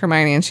did ask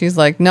Hermione, and she's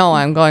like, "No,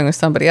 I'm going with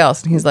somebody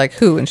else." And he's like,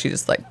 "Who?" And she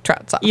just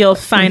trots off. You'll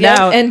find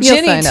out. And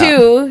Ginny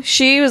too.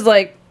 She was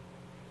like,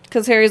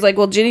 because Harry's like,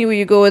 "Well, Ginny, will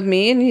you go with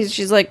me?" And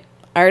she's like,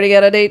 "I already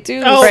got a date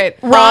too." Oh, right.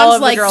 Ron's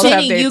like,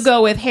 "Ginny, you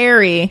go with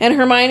Harry, and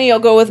Hermione will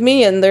go with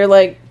me." And they're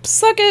like,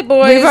 "Suck it,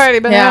 boys. We've already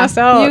been asked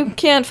out. You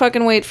can't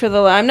fucking wait for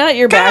the. I'm not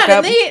your God,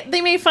 backup." And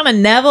they made fun of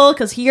Neville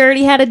because he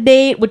already had a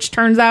date, which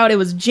turns out it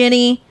was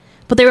Ginny.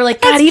 But they were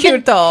like, God, That's even,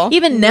 cute, though.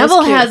 even That's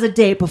Neville cute. has a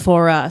date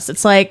before us.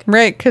 It's like,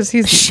 Right, because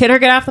he's shit or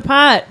get off the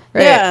pot.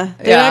 right. Yeah,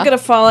 they're not gonna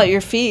fall at your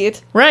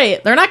feet.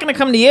 Right. They're not going to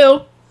come to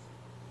you.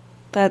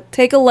 That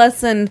take a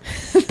lesson,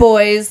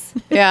 boys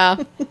Yeah,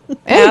 and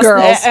Ask-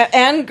 girls.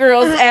 and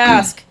girls.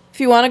 Ask if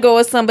you want to go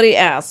with somebody.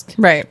 Ask.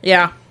 Right.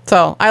 Yeah.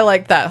 So I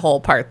like that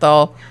whole part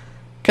though,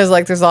 because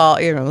like there's all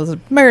there's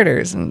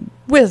murders and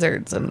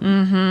wizards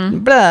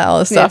and blah all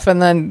this stuff,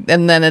 and then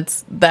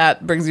it's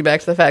that brings you back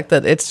to the fact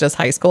that it's just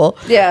high school.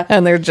 Yeah.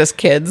 and they're just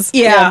kids.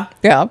 Yeah.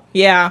 Yeah.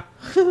 Yeah.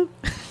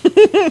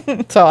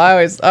 So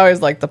I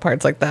always like the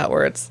parts like that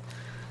where it's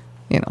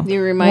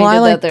You're reminded well, I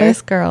like that they're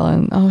this girl,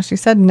 and oh, she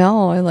said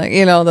no. I like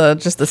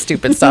the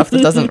stupid stuff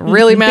that doesn't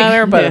really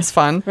matter, but it's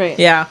fun. right.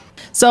 Yeah.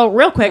 So,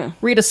 real quick,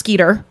 Rita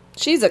Skeeter.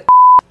 She's a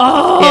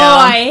Oh, Yeah.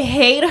 I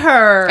hate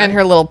her. And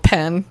her little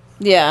pen.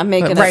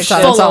 making Right, up so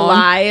shit. it's full of own.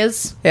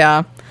 lies.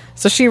 Yeah.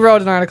 So she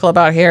wrote an article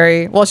about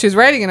Harry. Well, she was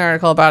writing an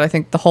article about I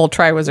think the whole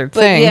Triwizard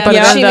thing, but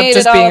it she ended up made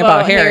just it all being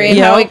about Harry. and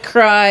how he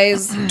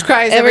cries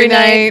Cries every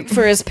night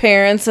for his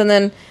parents, and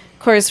then of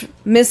course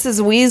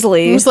Mrs.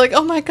 Weasley. It was like,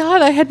 oh my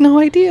god, I had no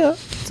idea.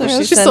 So she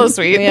she's said- so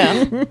sweet.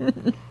 Yeah,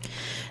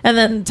 And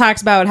then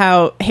talks about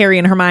how Harry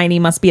and Hermione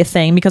must be a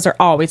thing because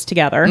they're always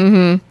together.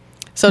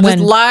 So just When-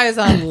 lies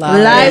on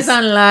lies. Lies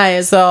on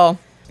lies.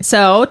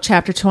 So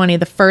Chapter 20,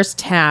 the first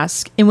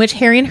task, in which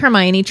Harry and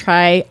Hermione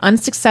try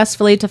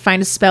unsuccessfully to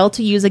find a spell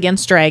to use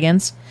against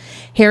dragons.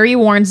 Harry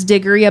warns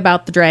Diggory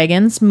about the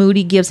dragons.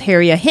 Moody gives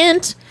Harry a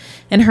hint,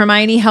 and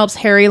Hermione helps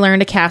Harry learn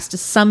to cast a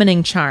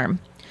summoning charm.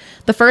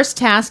 The first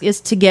task is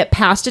to get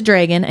past a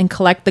dragon and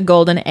collect the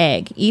golden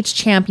egg. Each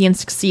champion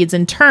succeeds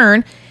in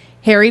turn,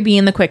 Harry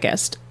being the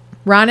quickest.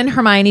 Ron and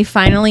Harry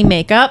finally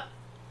make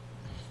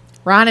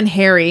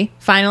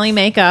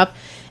up,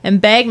 and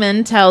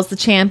Bagman tells the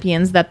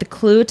champions that the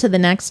clue to the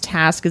next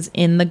task is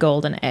in the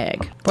golden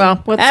egg.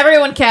 Well,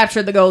 everyone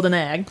captured the golden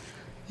egg,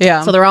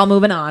 yeah. so they're all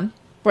moving on.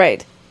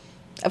 right.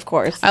 Of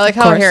course. I like Of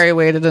how course. Harry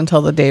waited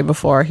until the day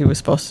before he was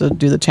supposed to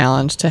do the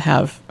challenge to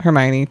have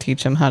Hermione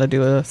teach him how to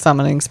do a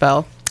summoning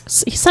spell.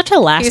 He's such a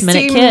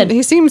last-minute kid.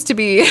 He seems to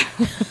be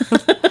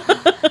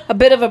A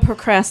bit of a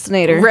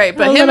procrastinator. right,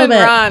 but A him little and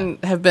bit. Ron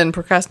have been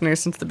procrastinators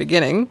since the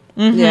beginning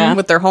Yeah.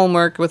 with their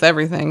homework, with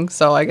everything.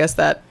 So I guess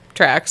that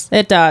tracks.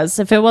 It does.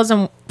 If it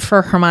wasn't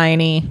for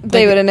Hermione,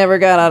 They would have never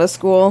got out of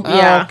school.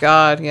 Yeah. Oh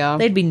God, yeah.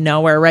 they'd be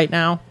nowhere right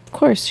now. Of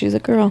course, she's a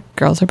girl.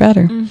 Girls are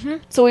better.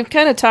 So we've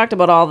kind of talked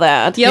about all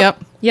that.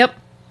 Yep. Yep.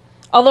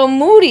 Although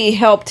Moody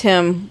helped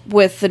him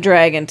with the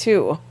dragon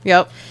too.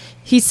 Yep.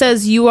 He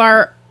says you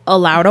are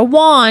allowed a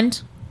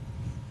wand.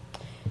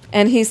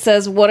 And he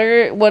says,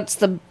 what's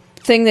the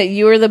thing that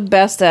you're the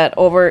best at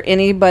over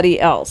anybody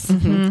else?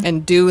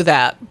 And do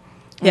that.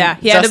 Yeah,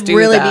 he had Just to do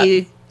really that.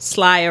 be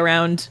sly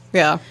around.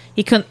 Yeah.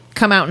 He couldn't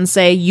come out and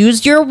say,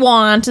 use your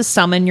wand to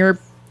summon your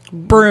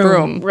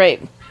broom.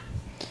 Right.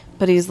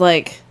 But he's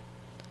like,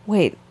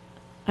 wait,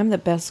 I'm the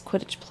best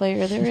Quidditch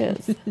player there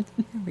is.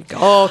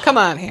 Oh, come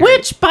on, Harry.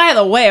 Which, by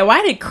the way,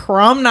 why did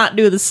Crumb not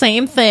do the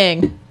same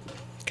thing?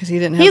 Because he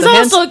didn't have He's the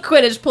also hint. a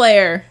Quidditch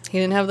player. He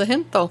didn't have the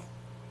hint though.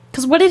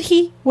 Because what did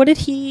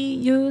he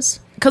use?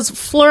 Because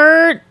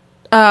Fleur,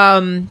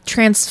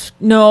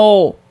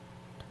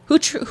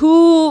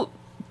 who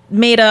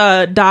made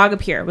a dog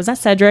appear? Was that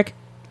Cedric?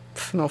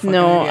 Pff, no, fucking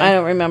No, idea. I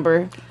don't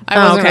remember. I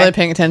wasn't okay. really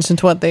paying attention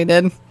to what they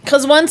did.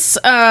 Because once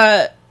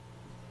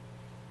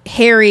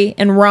Harry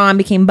and Ron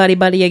became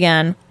buddy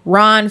again,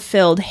 Ron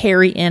filled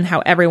Harry in how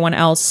everyone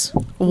else.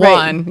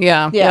 One,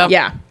 yeah, Yeah.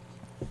 yep.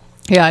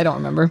 Yeah. I don't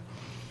remember.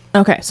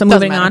 Okay, so Doesn't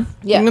moving matter. on.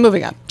 Yeah.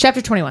 Moving on.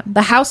 Chapter 21,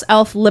 The House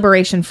Elf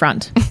Liberation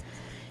Front,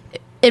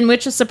 in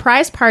which a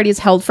surprise party is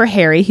held for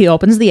Harry. He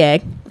opens the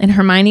egg, and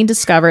Hermione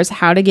discovers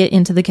how to get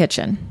into the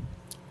kitchen.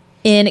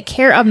 In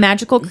Care of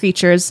Magical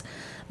Creatures,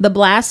 the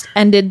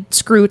blast-ended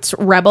Scroots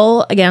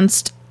rebel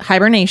against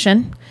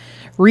hibernation.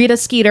 Rita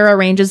Skeeter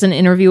arranges an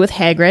interview with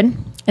Hagrid,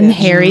 and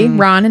Harry,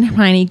 Ron, and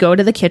Hermione go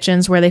to the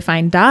kitchens where they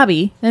find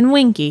Dobby and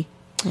Winky.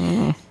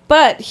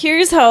 But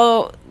here's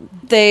how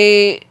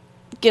they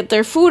get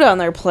their food on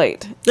their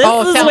plate. This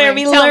is where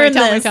we learn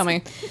this. Tell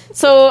me.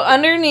 So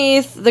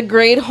underneath the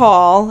Great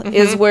Hall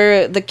is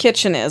where the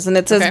kitchen is, and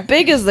it's Okay. as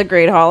big as the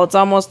Great Hall. It's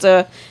almost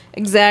a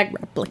exact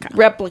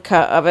replica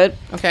of it.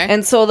 Okay.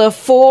 And so the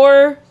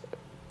 4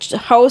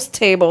 house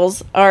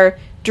tables are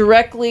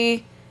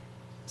directly.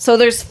 So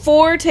there's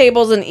 4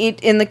 tables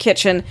in the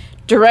kitchen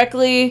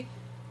directly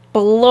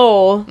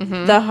below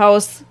the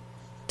house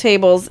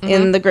tables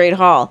in the Great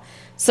Hall.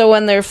 So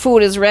when their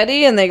food is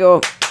ready and they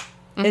go,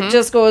 it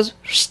just goes.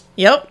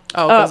 Yep.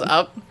 Oh, it goes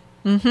up.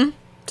 Mm-hmm.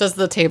 Does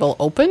the table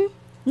open?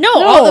 No,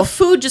 all the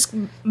food just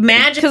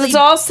magically... Because it's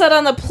all set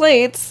on the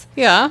plates.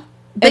 Yeah.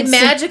 They And so-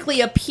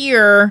 magically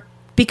appear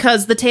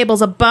because the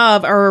tables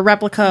above are a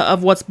replica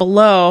of what's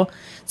below.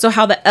 So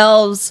how the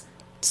elves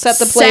Set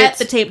the set plates.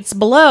 the tables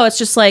below, it's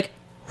just like,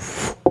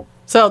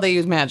 So they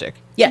use magic.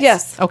 yes.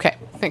 Yes. Okay.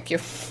 Thank you.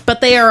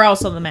 But they are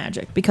also the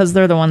magic because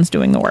they're the ones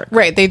doing the work.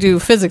 Right. They do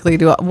physically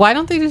do. Why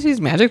don't they just use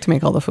magic to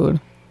make all the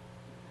food?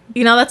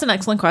 You know, that's an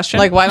excellent question.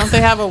 Like, why don't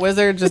they have a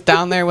wizard just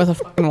down there with a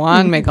fucking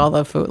wand make all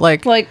the food?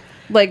 Like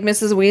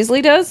Mrs.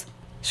 Weasley does.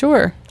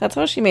 sure, That's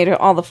how she made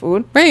her all the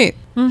food. right?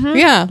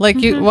 Yeah, like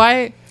you.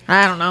 Why?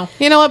 I don't know.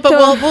 You know what? But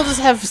we'll just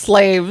have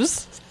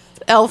slaves,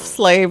 elf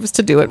slaves,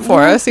 to do it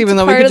for us, even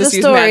though we part could of just the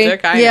use story.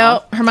 magic. I Yeah,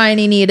 know.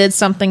 Hermione needed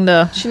something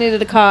to. She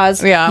needed a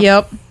cause. Yeah.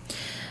 Yep.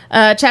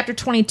 Chapter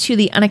 22,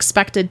 The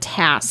Unexpected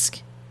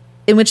Task,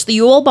 in which the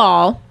Yule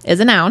Ball is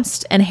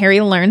announced and Harry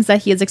learns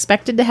that he is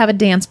expected to have a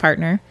dance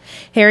partner.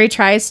 Harry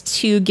tries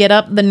to get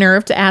up the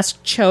nerve to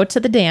ask Cho to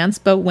the dance,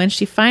 but when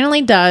he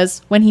finally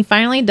does,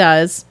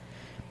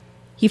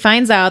 he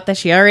finds out that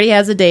she already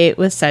has a date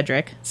with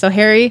Cedric. So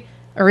Harry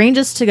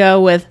arranges to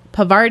go with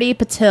Pavarti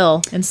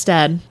Patil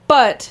instead.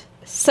 But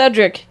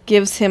Cedric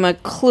gives him a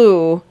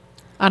clue On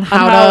on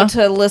how, how to...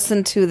 to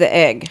listen to the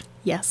egg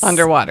Yes.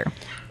 Underwater.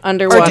 Or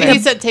underwater. he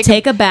said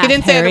take a bath, He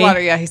didn't say Harry.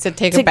 underwater. Yeah, he said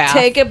take a to bath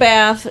take a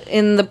bath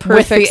in the with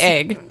prefix. the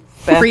egg.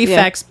 bath,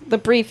 Prefix. yeah, the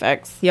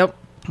prefix. Yep.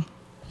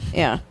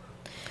 Yeah.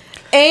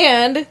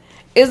 And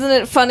isn't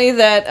it funny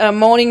that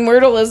Moaning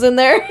Myrtle is in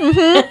there?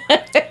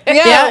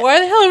 Yeah. Why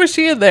the hell was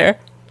she in there?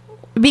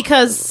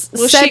 Because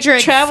Well, Cedric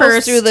she travels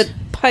first... through the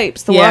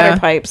pipes, the Yeah. water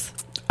pipes.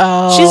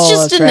 Oh, She's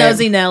just that's a right.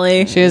 nosy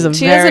Nelly. She is a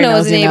She very doesn't know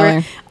his nosy neighbor.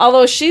 Nelly.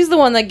 Although she's the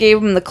one that gave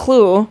him the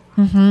clue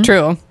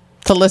True.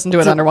 To listen to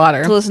it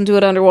underwater. to listen to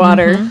it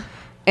underwater.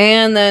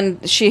 And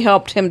then she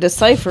helped him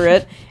decipher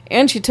it.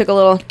 And she took a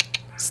little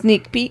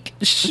sneak peek.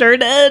 Sure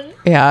did.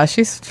 Yeah,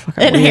 she's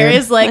fucking And weird.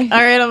 Harry's like,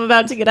 all right, I'm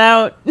about to get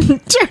out.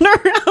 Turn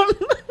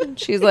around.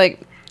 She's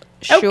like,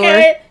 sure.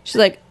 Okay. She's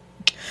like,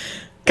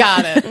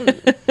 Got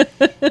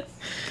it.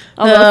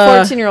 although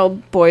the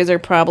 14-year-old boys are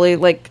probably,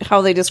 like,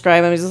 how they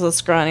describe him, he's just a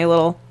scrawny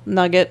little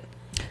nugget.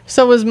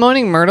 So was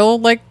Moaning Myrtle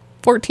like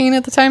 14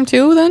 at the time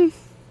too? Then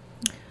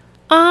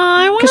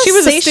I want to 'Cause she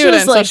was a say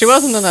student, so she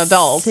wasn't an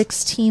adult.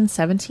 16,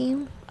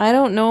 17? I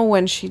don't know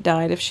when she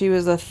died. If she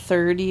was a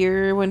third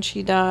year when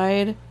she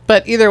died.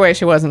 but either way,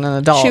 she wasn't an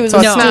adult. She was so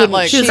a it's not student.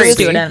 like she was creepy. a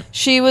student.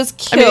 She was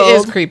I mean, killed. it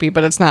is creepy,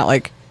 but it's not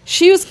like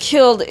She was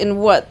killed in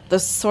what? The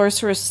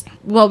Sorcerer's...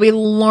 Well, we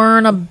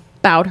learn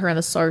about her in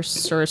the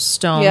Sorcerer's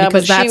Stone Yeah,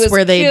 because but she that's was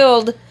where they...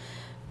 killed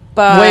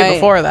by... Way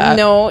before that.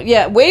 No,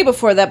 yeah, way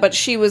before that, but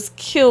she was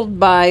killed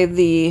by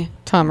the...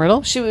 Tom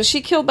Riddle.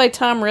 She killed by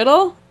Tom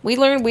Riddle? We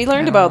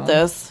learned about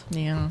this.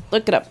 Yeah.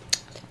 Look it up.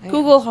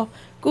 Google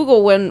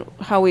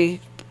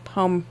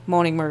how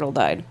Moaning Myrtle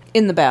died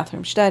in the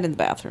bathroom. She died in the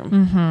bathroom.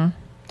 Mm-hmm.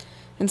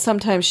 And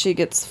sometimes she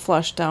gets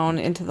flushed down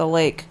into the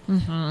lake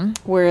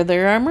where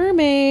there are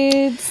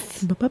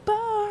mermaids.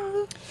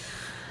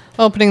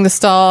 Opening the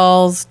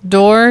stall's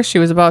door, she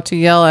was about to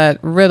yell at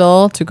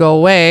Riddle to go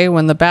away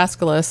when the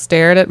basilisk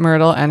stared at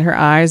Myrtle and her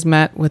eyes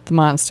met with the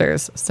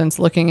monster's. Since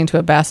looking into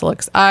a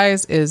basilisk's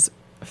eyes is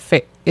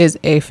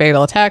a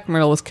fatal attack,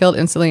 Myrtle was killed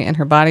instantly and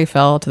her body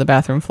fell to the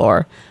bathroom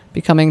floor,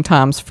 becoming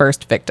Tom's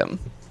first victim.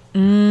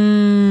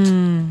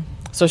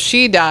 So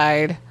she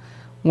died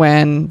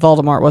when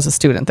Voldemort was a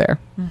student there.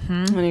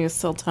 When he was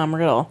still Tom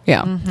Riddle.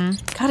 Yeah.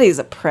 God, he's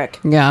a prick.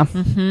 Yeah.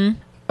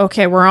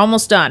 Okay, we're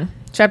almost done.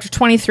 Chapter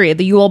 23,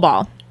 the Yule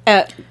Ball.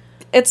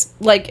 It's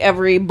like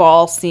every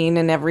ball scene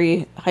in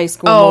every high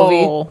school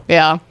movie.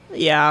 Yeah.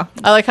 yeah.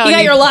 I like how You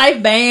got your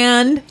live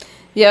band.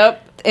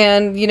 Yep.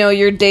 And,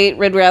 your date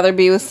would rather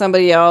be with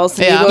somebody else.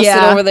 And Yeah. you go sit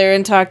Yeah. over there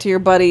and talk to your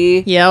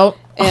buddy. Yep.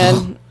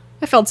 And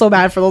I felt so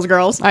bad for those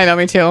girls. I know,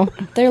 me too.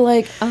 they're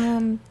like, Are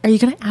you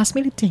going to ask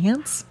me to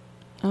dance?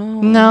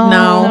 No.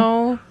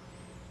 no.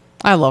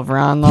 I love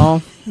Ron,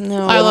 though.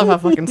 No. I love how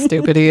fucking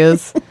stupid he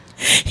is.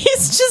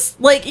 He's just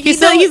like, He's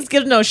so- he's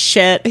gives no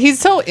shit. He's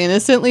so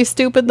innocently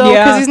stupid, though,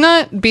 Yeah. because he's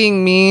not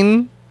being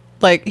mean.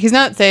 Like, he's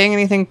not saying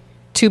anything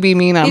to be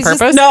mean on He's just-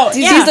 purpose. no,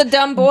 He's a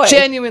dumb boy.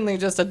 Genuinely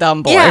just a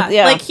dumb boy. Yeah,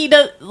 Yeah. like he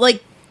does,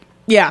 like,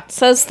 yeah.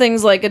 Says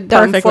things like a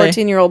dumb Perfectly.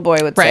 14-year-old boy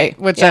would Right.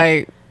 say. Which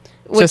Yeah.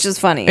 Which just- is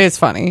funny. It's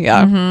funny,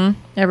 yeah.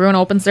 Everyone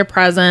opens their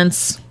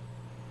presents.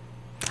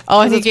 Oh,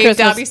 and he it's gave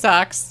Christmas. Dobby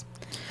socks.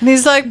 And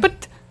he's like,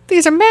 but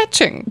these are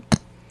matching.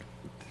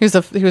 He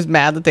was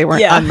mad that they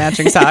weren't Yeah.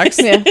 unmatching socks.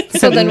 Yeah.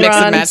 So then Mix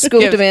and Ron match.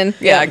 scooped him in.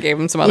 Yeah, gave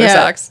him some other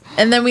socks.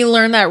 And then we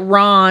learn that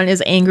Ron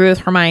is angry with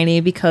Hermione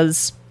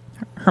because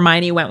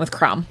Hermione went with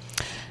Crumb.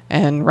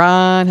 And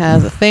Ron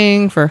has a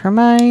thing for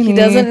Hermione. He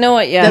doesn't know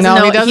it yet.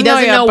 No, he doesn't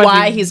yet, know but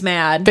why he he's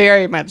mad.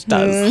 Very much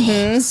does.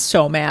 He's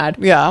so mad.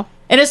 Yeah.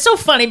 And it's so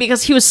funny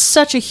because he was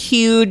such a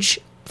huge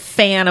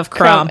fan of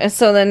Crumb. And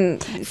so then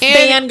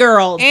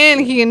Fangirl.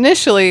 And he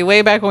initially,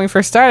 way back when we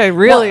first started,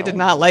 really did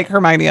not like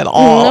Hermione at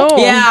all. No.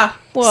 Yeah.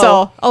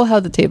 Whoa. So, how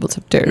the tables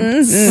have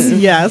turned.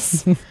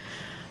 Yes.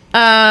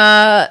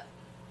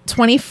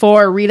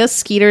 24, Rita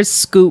Skeeter's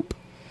Scoop.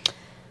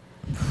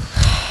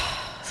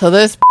 So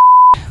this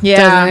does an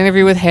Yeah.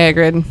 interview with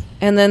Hagrid.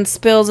 and then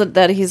spills it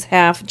that he's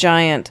half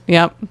giant.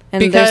 Yep.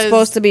 And they're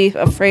supposed to be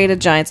afraid of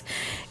giants.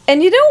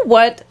 And you know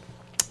what?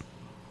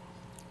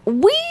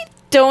 We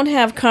don't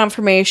have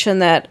confirmation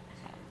that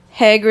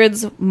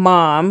Hagrid's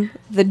mom,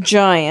 the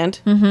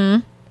giant,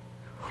 who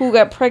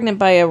got pregnant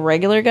by a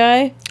regular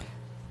guy,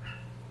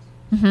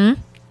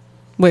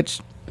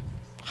 Which,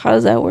 how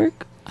does that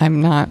work?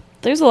 I'm not.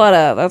 There's a lot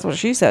of, that's what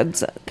she said.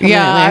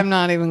 Yeah, I'm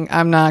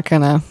not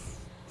gonna.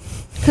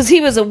 Because he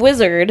was a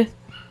wizard.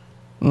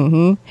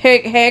 Mm-hmm.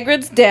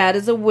 Hagrid's dad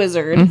is a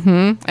wizard.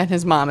 Mm-hmm. And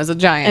his mom is a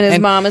giant. And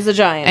his mom is a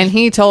giant. And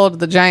he told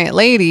the giant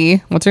lady,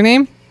 what's her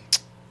name?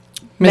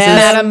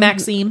 Madame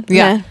Maxime.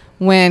 Yeah. Nah.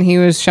 When he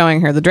was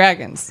showing her the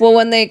dragons.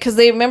 Well, because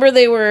they remember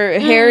they were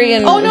Harry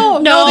and... Oh,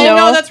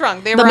 no, that's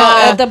wrong. They were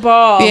at the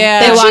ball.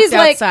 Yeah. They And walked she's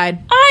outside.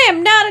 like, I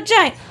am not a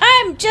giant.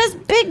 I'm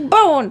just big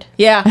boned.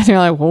 Yeah. And you're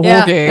like, well,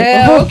 Yeah. okay.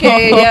 Yeah,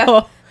 okay,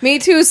 yeah. Me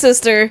too,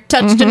 sister.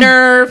 Touched a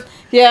nerve.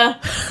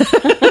 Yeah.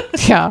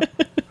 Yeah.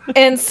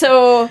 And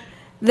so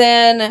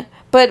then...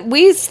 But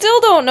we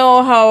still don't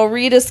know how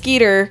Rita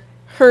Skeeter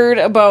heard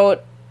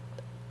about...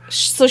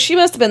 So she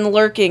must have been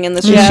lurking in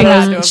the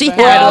shadows. She been.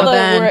 had to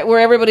have been. Where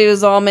everybody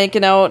was all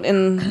making out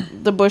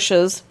in the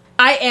bushes.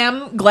 I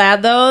am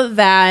glad, though,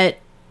 that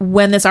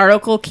when this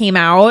article came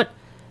out,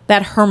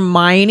 that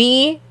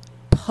Hermione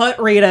put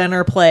Rita in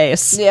her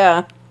place.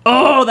 Yeah.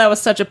 Oh, that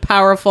was such a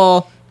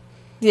powerful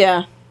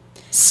Yeah.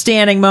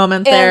 standing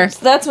moment there. And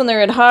that's when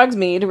they're at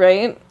Hogsmeade,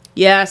 right?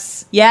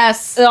 Yes.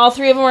 Yes. And all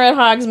three of them are at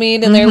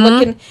Hogsmeade, and they're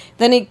looking.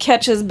 Then he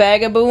catches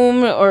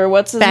Bagaboom, or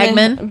what's his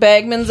Bagman. name?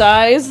 Bagman's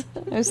eyes.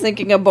 I was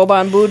thinking of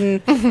Boban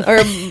Budin,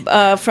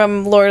 or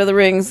from Lord of the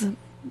Rings.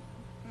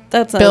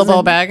 That's not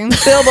Bilbo his name.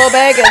 Baggins. Bilbo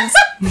Baggins.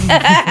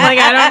 Like,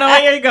 I don't know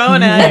where you're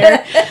going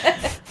at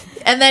here.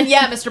 And then,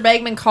 yeah, Mr.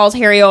 Bagman calls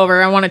Harry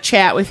over. I want to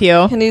chat with you.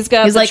 And he's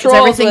got He's the like, is trolls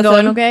everything with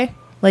going him. okay?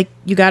 Like,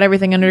 you got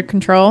everything under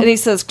control? And he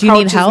says, do you need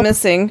Crouch is help?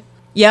 missing.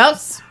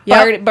 Yes.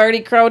 Barty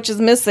Crouch is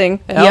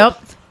missing.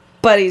 Yep.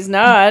 But he's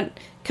not,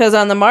 because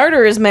on the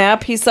Martyrs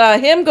map, he saw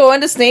him go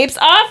into Snape's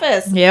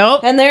office.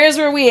 Yep. And there's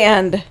where we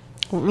end.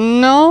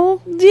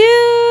 No.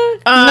 Yeah.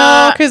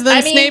 No, because then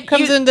I mean, Snape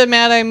comes into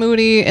Mad-Eye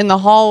Moody in the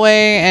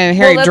hallway, and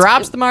Harry that's-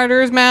 drops the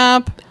Martyrs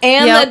map.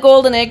 And Yep. the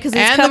golden egg, because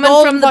he's And coming the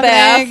golden from the fucking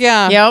bath. egg,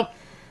 yeah. Yep.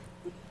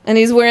 And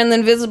he's wearing the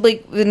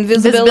invisibility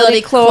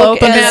Invisibility cloak. cloak,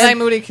 But and, Mad-Eye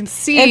Moody can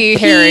see and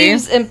Harry.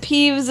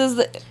 Peeves is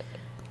the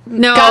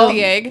No. Got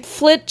the egg.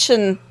 Flitch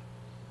and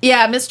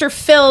Yeah, Mr.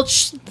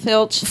 Filch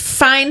Filch.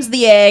 finds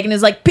the egg and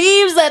is like,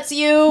 Peeves, that's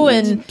you.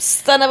 And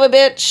Son of a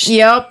bitch.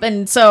 yep.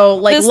 And so,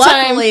 like, This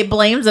luckily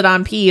blames it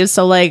on Peeves.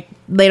 So, like,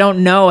 they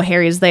don't know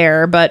Harry's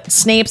there. But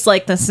Snape's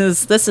like, this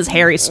is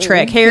Harry's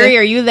trick. Harry,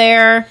 are you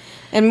there?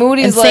 And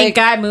Moody's And thank like,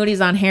 God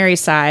Moody's on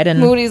Harry's side. And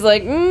Moody's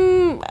like,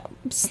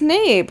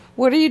 Snape,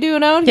 what are you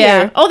doing out yeah.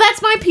 here? Oh,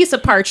 that's my piece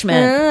of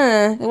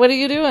parchment. What are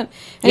you doing? And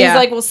Yeah. he's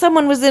like, well,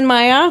 someone was in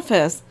my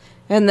office.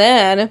 And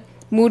then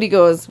Moody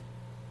goes,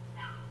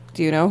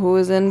 do you know who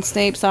was in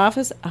Snape's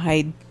office?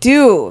 I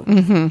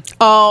do.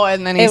 Oh,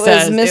 and then he It was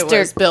says Mr. it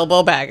was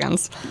Bilbo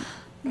Baggins.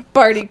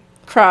 Barty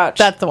Crouch.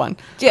 That's the one.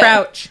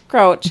 Yeah.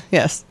 Crouch.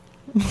 Yes.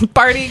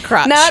 Barty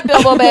Crouch. Not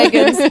Bilbo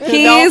Baggins.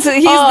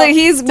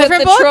 He's with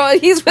different the book? troll.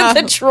 He's with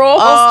the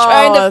trolls Oh,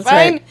 trying to that's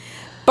find right.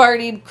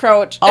 Barty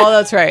Crouch. Oh,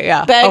 that's right.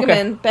 Yeah.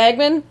 Bagman. Okay.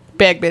 Bagman.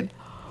 Bagman.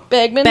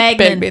 Bagman.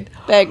 Bagman.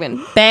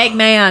 Bagman.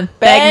 Bagman.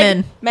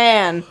 Bagman.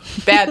 Man.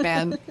 Bad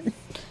man.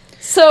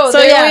 So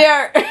there yeah. we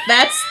are.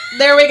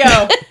 There we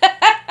go.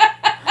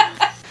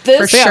 This,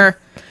 For sure.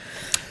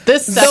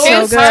 This Those,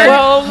 second good.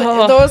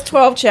 part, those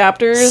 12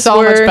 chapters so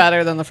were much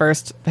better than the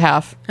first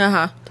half.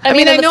 Uh-huh. I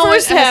mean, I the know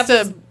first it has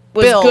half to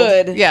was build,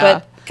 good. yeah.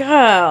 But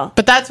God.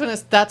 But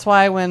that's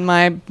why when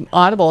my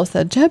Audible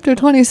said chapter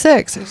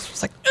 26, I was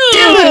just like, No.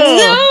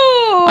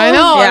 I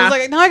know. I Yeah. was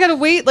like, now I got to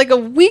wait like a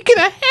week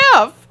and a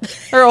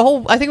half or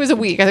I think it was a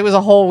week. I think it was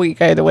a whole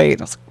week I had to wait.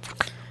 I was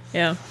like,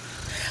 Yeah.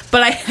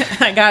 But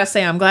I gotta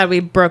say, I'm glad we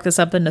broke this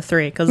up into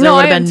 3 because there No,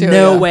 would I have am been too,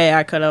 no yeah. way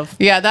I could have.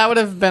 yeah, that would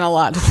have been a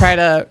lot to try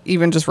to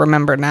even just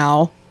remember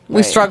now. We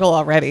Right. struggle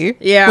already.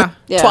 Yeah.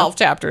 Yeah. 12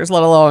 chapters,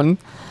 let alone,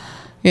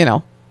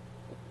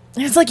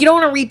 It's like you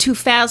don't want to read too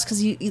fast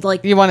because you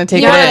like you want to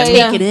take you want it to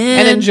in take it in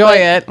and enjoy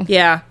it.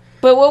 Yeah.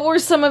 But what were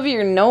some of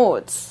your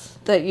notes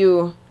that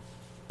you...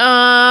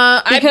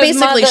 I Because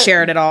basically the-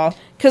 shared it all.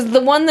 Because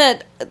the one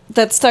that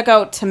stuck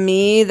out to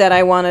me that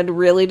I wanted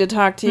really to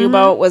talk to you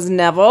about was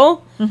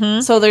Neville.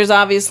 Mm-hmm. So there's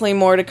obviously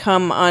more to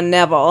come on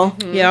Neville.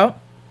 Yep.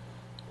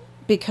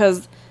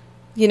 Because,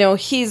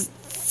 he's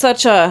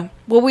such a...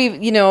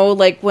 Well,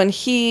 like when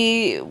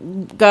he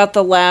got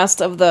the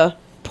last of the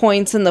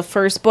points in the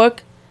first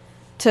book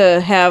to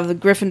have the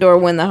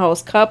Gryffindor win the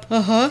House Cup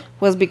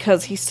was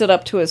because he stood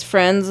up to his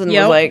friends and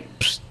Yep. was like...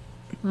 Psst.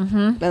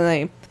 And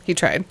they... He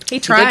tried.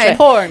 He tried.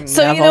 Poor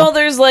So, Neville.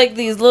 there's like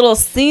these little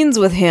scenes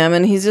with him,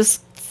 and he's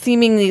just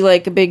seemingly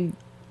like a big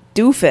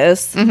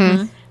doofus.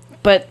 Mm-hmm.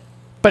 But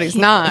he's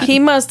not. He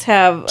must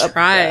have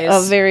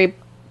Tries. a very...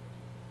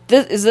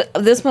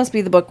 This must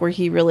be the book where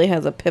he really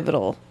has a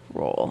pivotal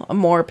role, a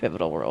more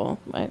pivotal role.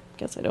 I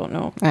guess I don't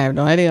know. I have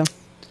no idea.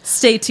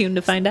 Stay tuned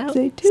to find out.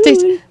 Stay Stay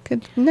tuned.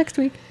 Good. Next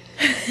week.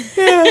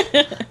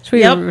 Should we?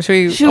 Yep. Should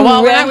we? we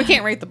wrap- we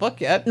can't rate the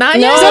book yet. Not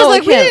No. yet. So I was we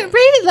like, we can't. didn't rate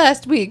it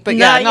last week, but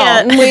Not yeah,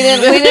 yet. no. We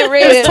didn't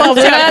rate it. 12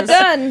 We're not chapters.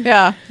 done.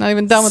 Yeah, not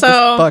even done with So-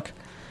 this book.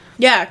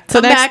 Yeah.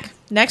 So Come next- back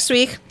next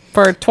week.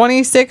 For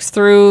 26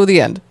 through the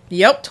end.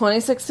 Yep.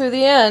 26 through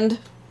the end.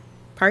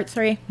 Part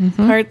 3.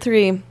 Part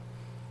 3.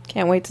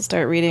 Can't wait to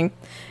start reading.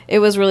 It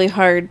was really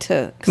hard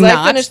to... Because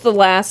I finished the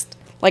last...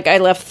 Like, I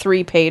left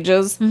 3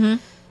 pages. Mm-hmm.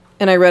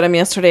 And I read them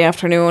yesterday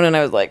afternoon, and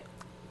I was like...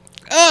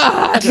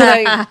 Ah! And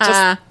I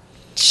just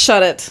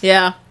shut it.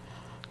 Yeah.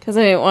 Because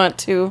I didn't want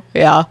to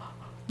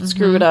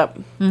screw it up.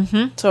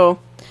 Mm-hmm. So,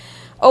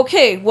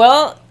 okay.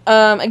 Well,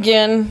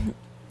 again,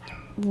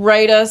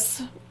 write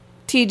us,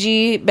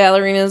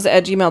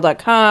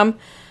 tgballerinas@gmail.com.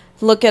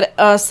 Look at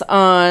us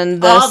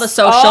on all the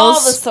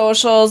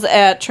socials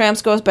at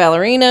Tramps Ghost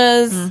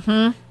Ballerinas.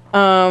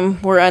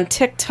 Mm-hmm. We're on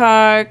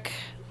TikTok.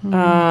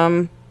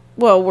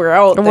 Well, we're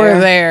out there. We're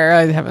there.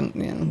 I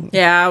haven't.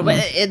 Yeah, but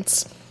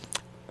it's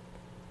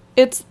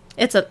it's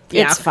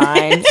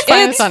fine.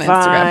 Find us on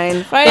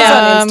Instagram. Find us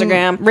on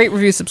Instagram. Rate,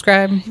 review,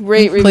 subscribe.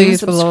 Rate, review, Please,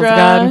 for the love of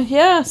subscribe. God.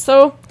 Yeah.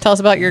 So Tell us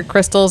about your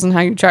crystals and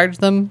how you charge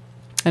them,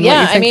 and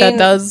what you think that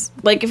does.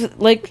 Like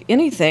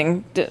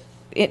anything.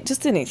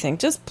 Just anything.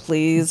 Just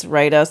please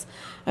write us.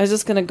 I was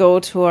just going to go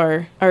to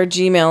our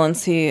Gmail and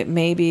see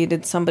maybe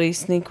did somebody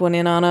sneak one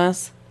in on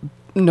us?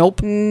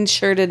 Nope.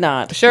 Sure did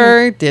not.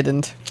 Sure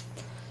didn't.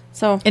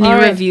 So Any all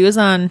right. reviews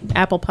on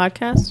Apple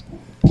Podcasts?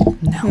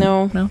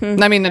 No.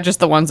 I mean,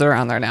 just the ones that are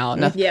on there now.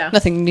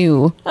 Nothing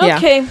new.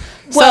 Okay. Yeah.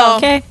 Well,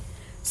 Okay.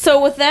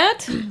 So with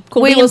that,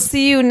 Cool we will beans.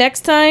 see you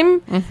next time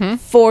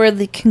for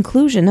the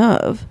conclusion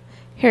of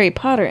Harry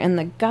Potter and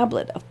the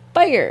Goblet of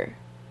Fire.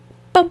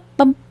 Bum,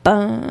 bum,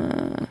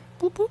 bum.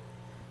 Boop, boop.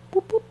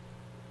 Boop, boop.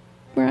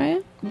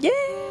 Mariah? Yeah.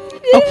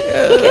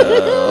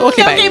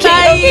 Okay, bye.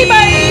 Okay,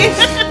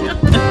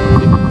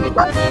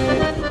 bye.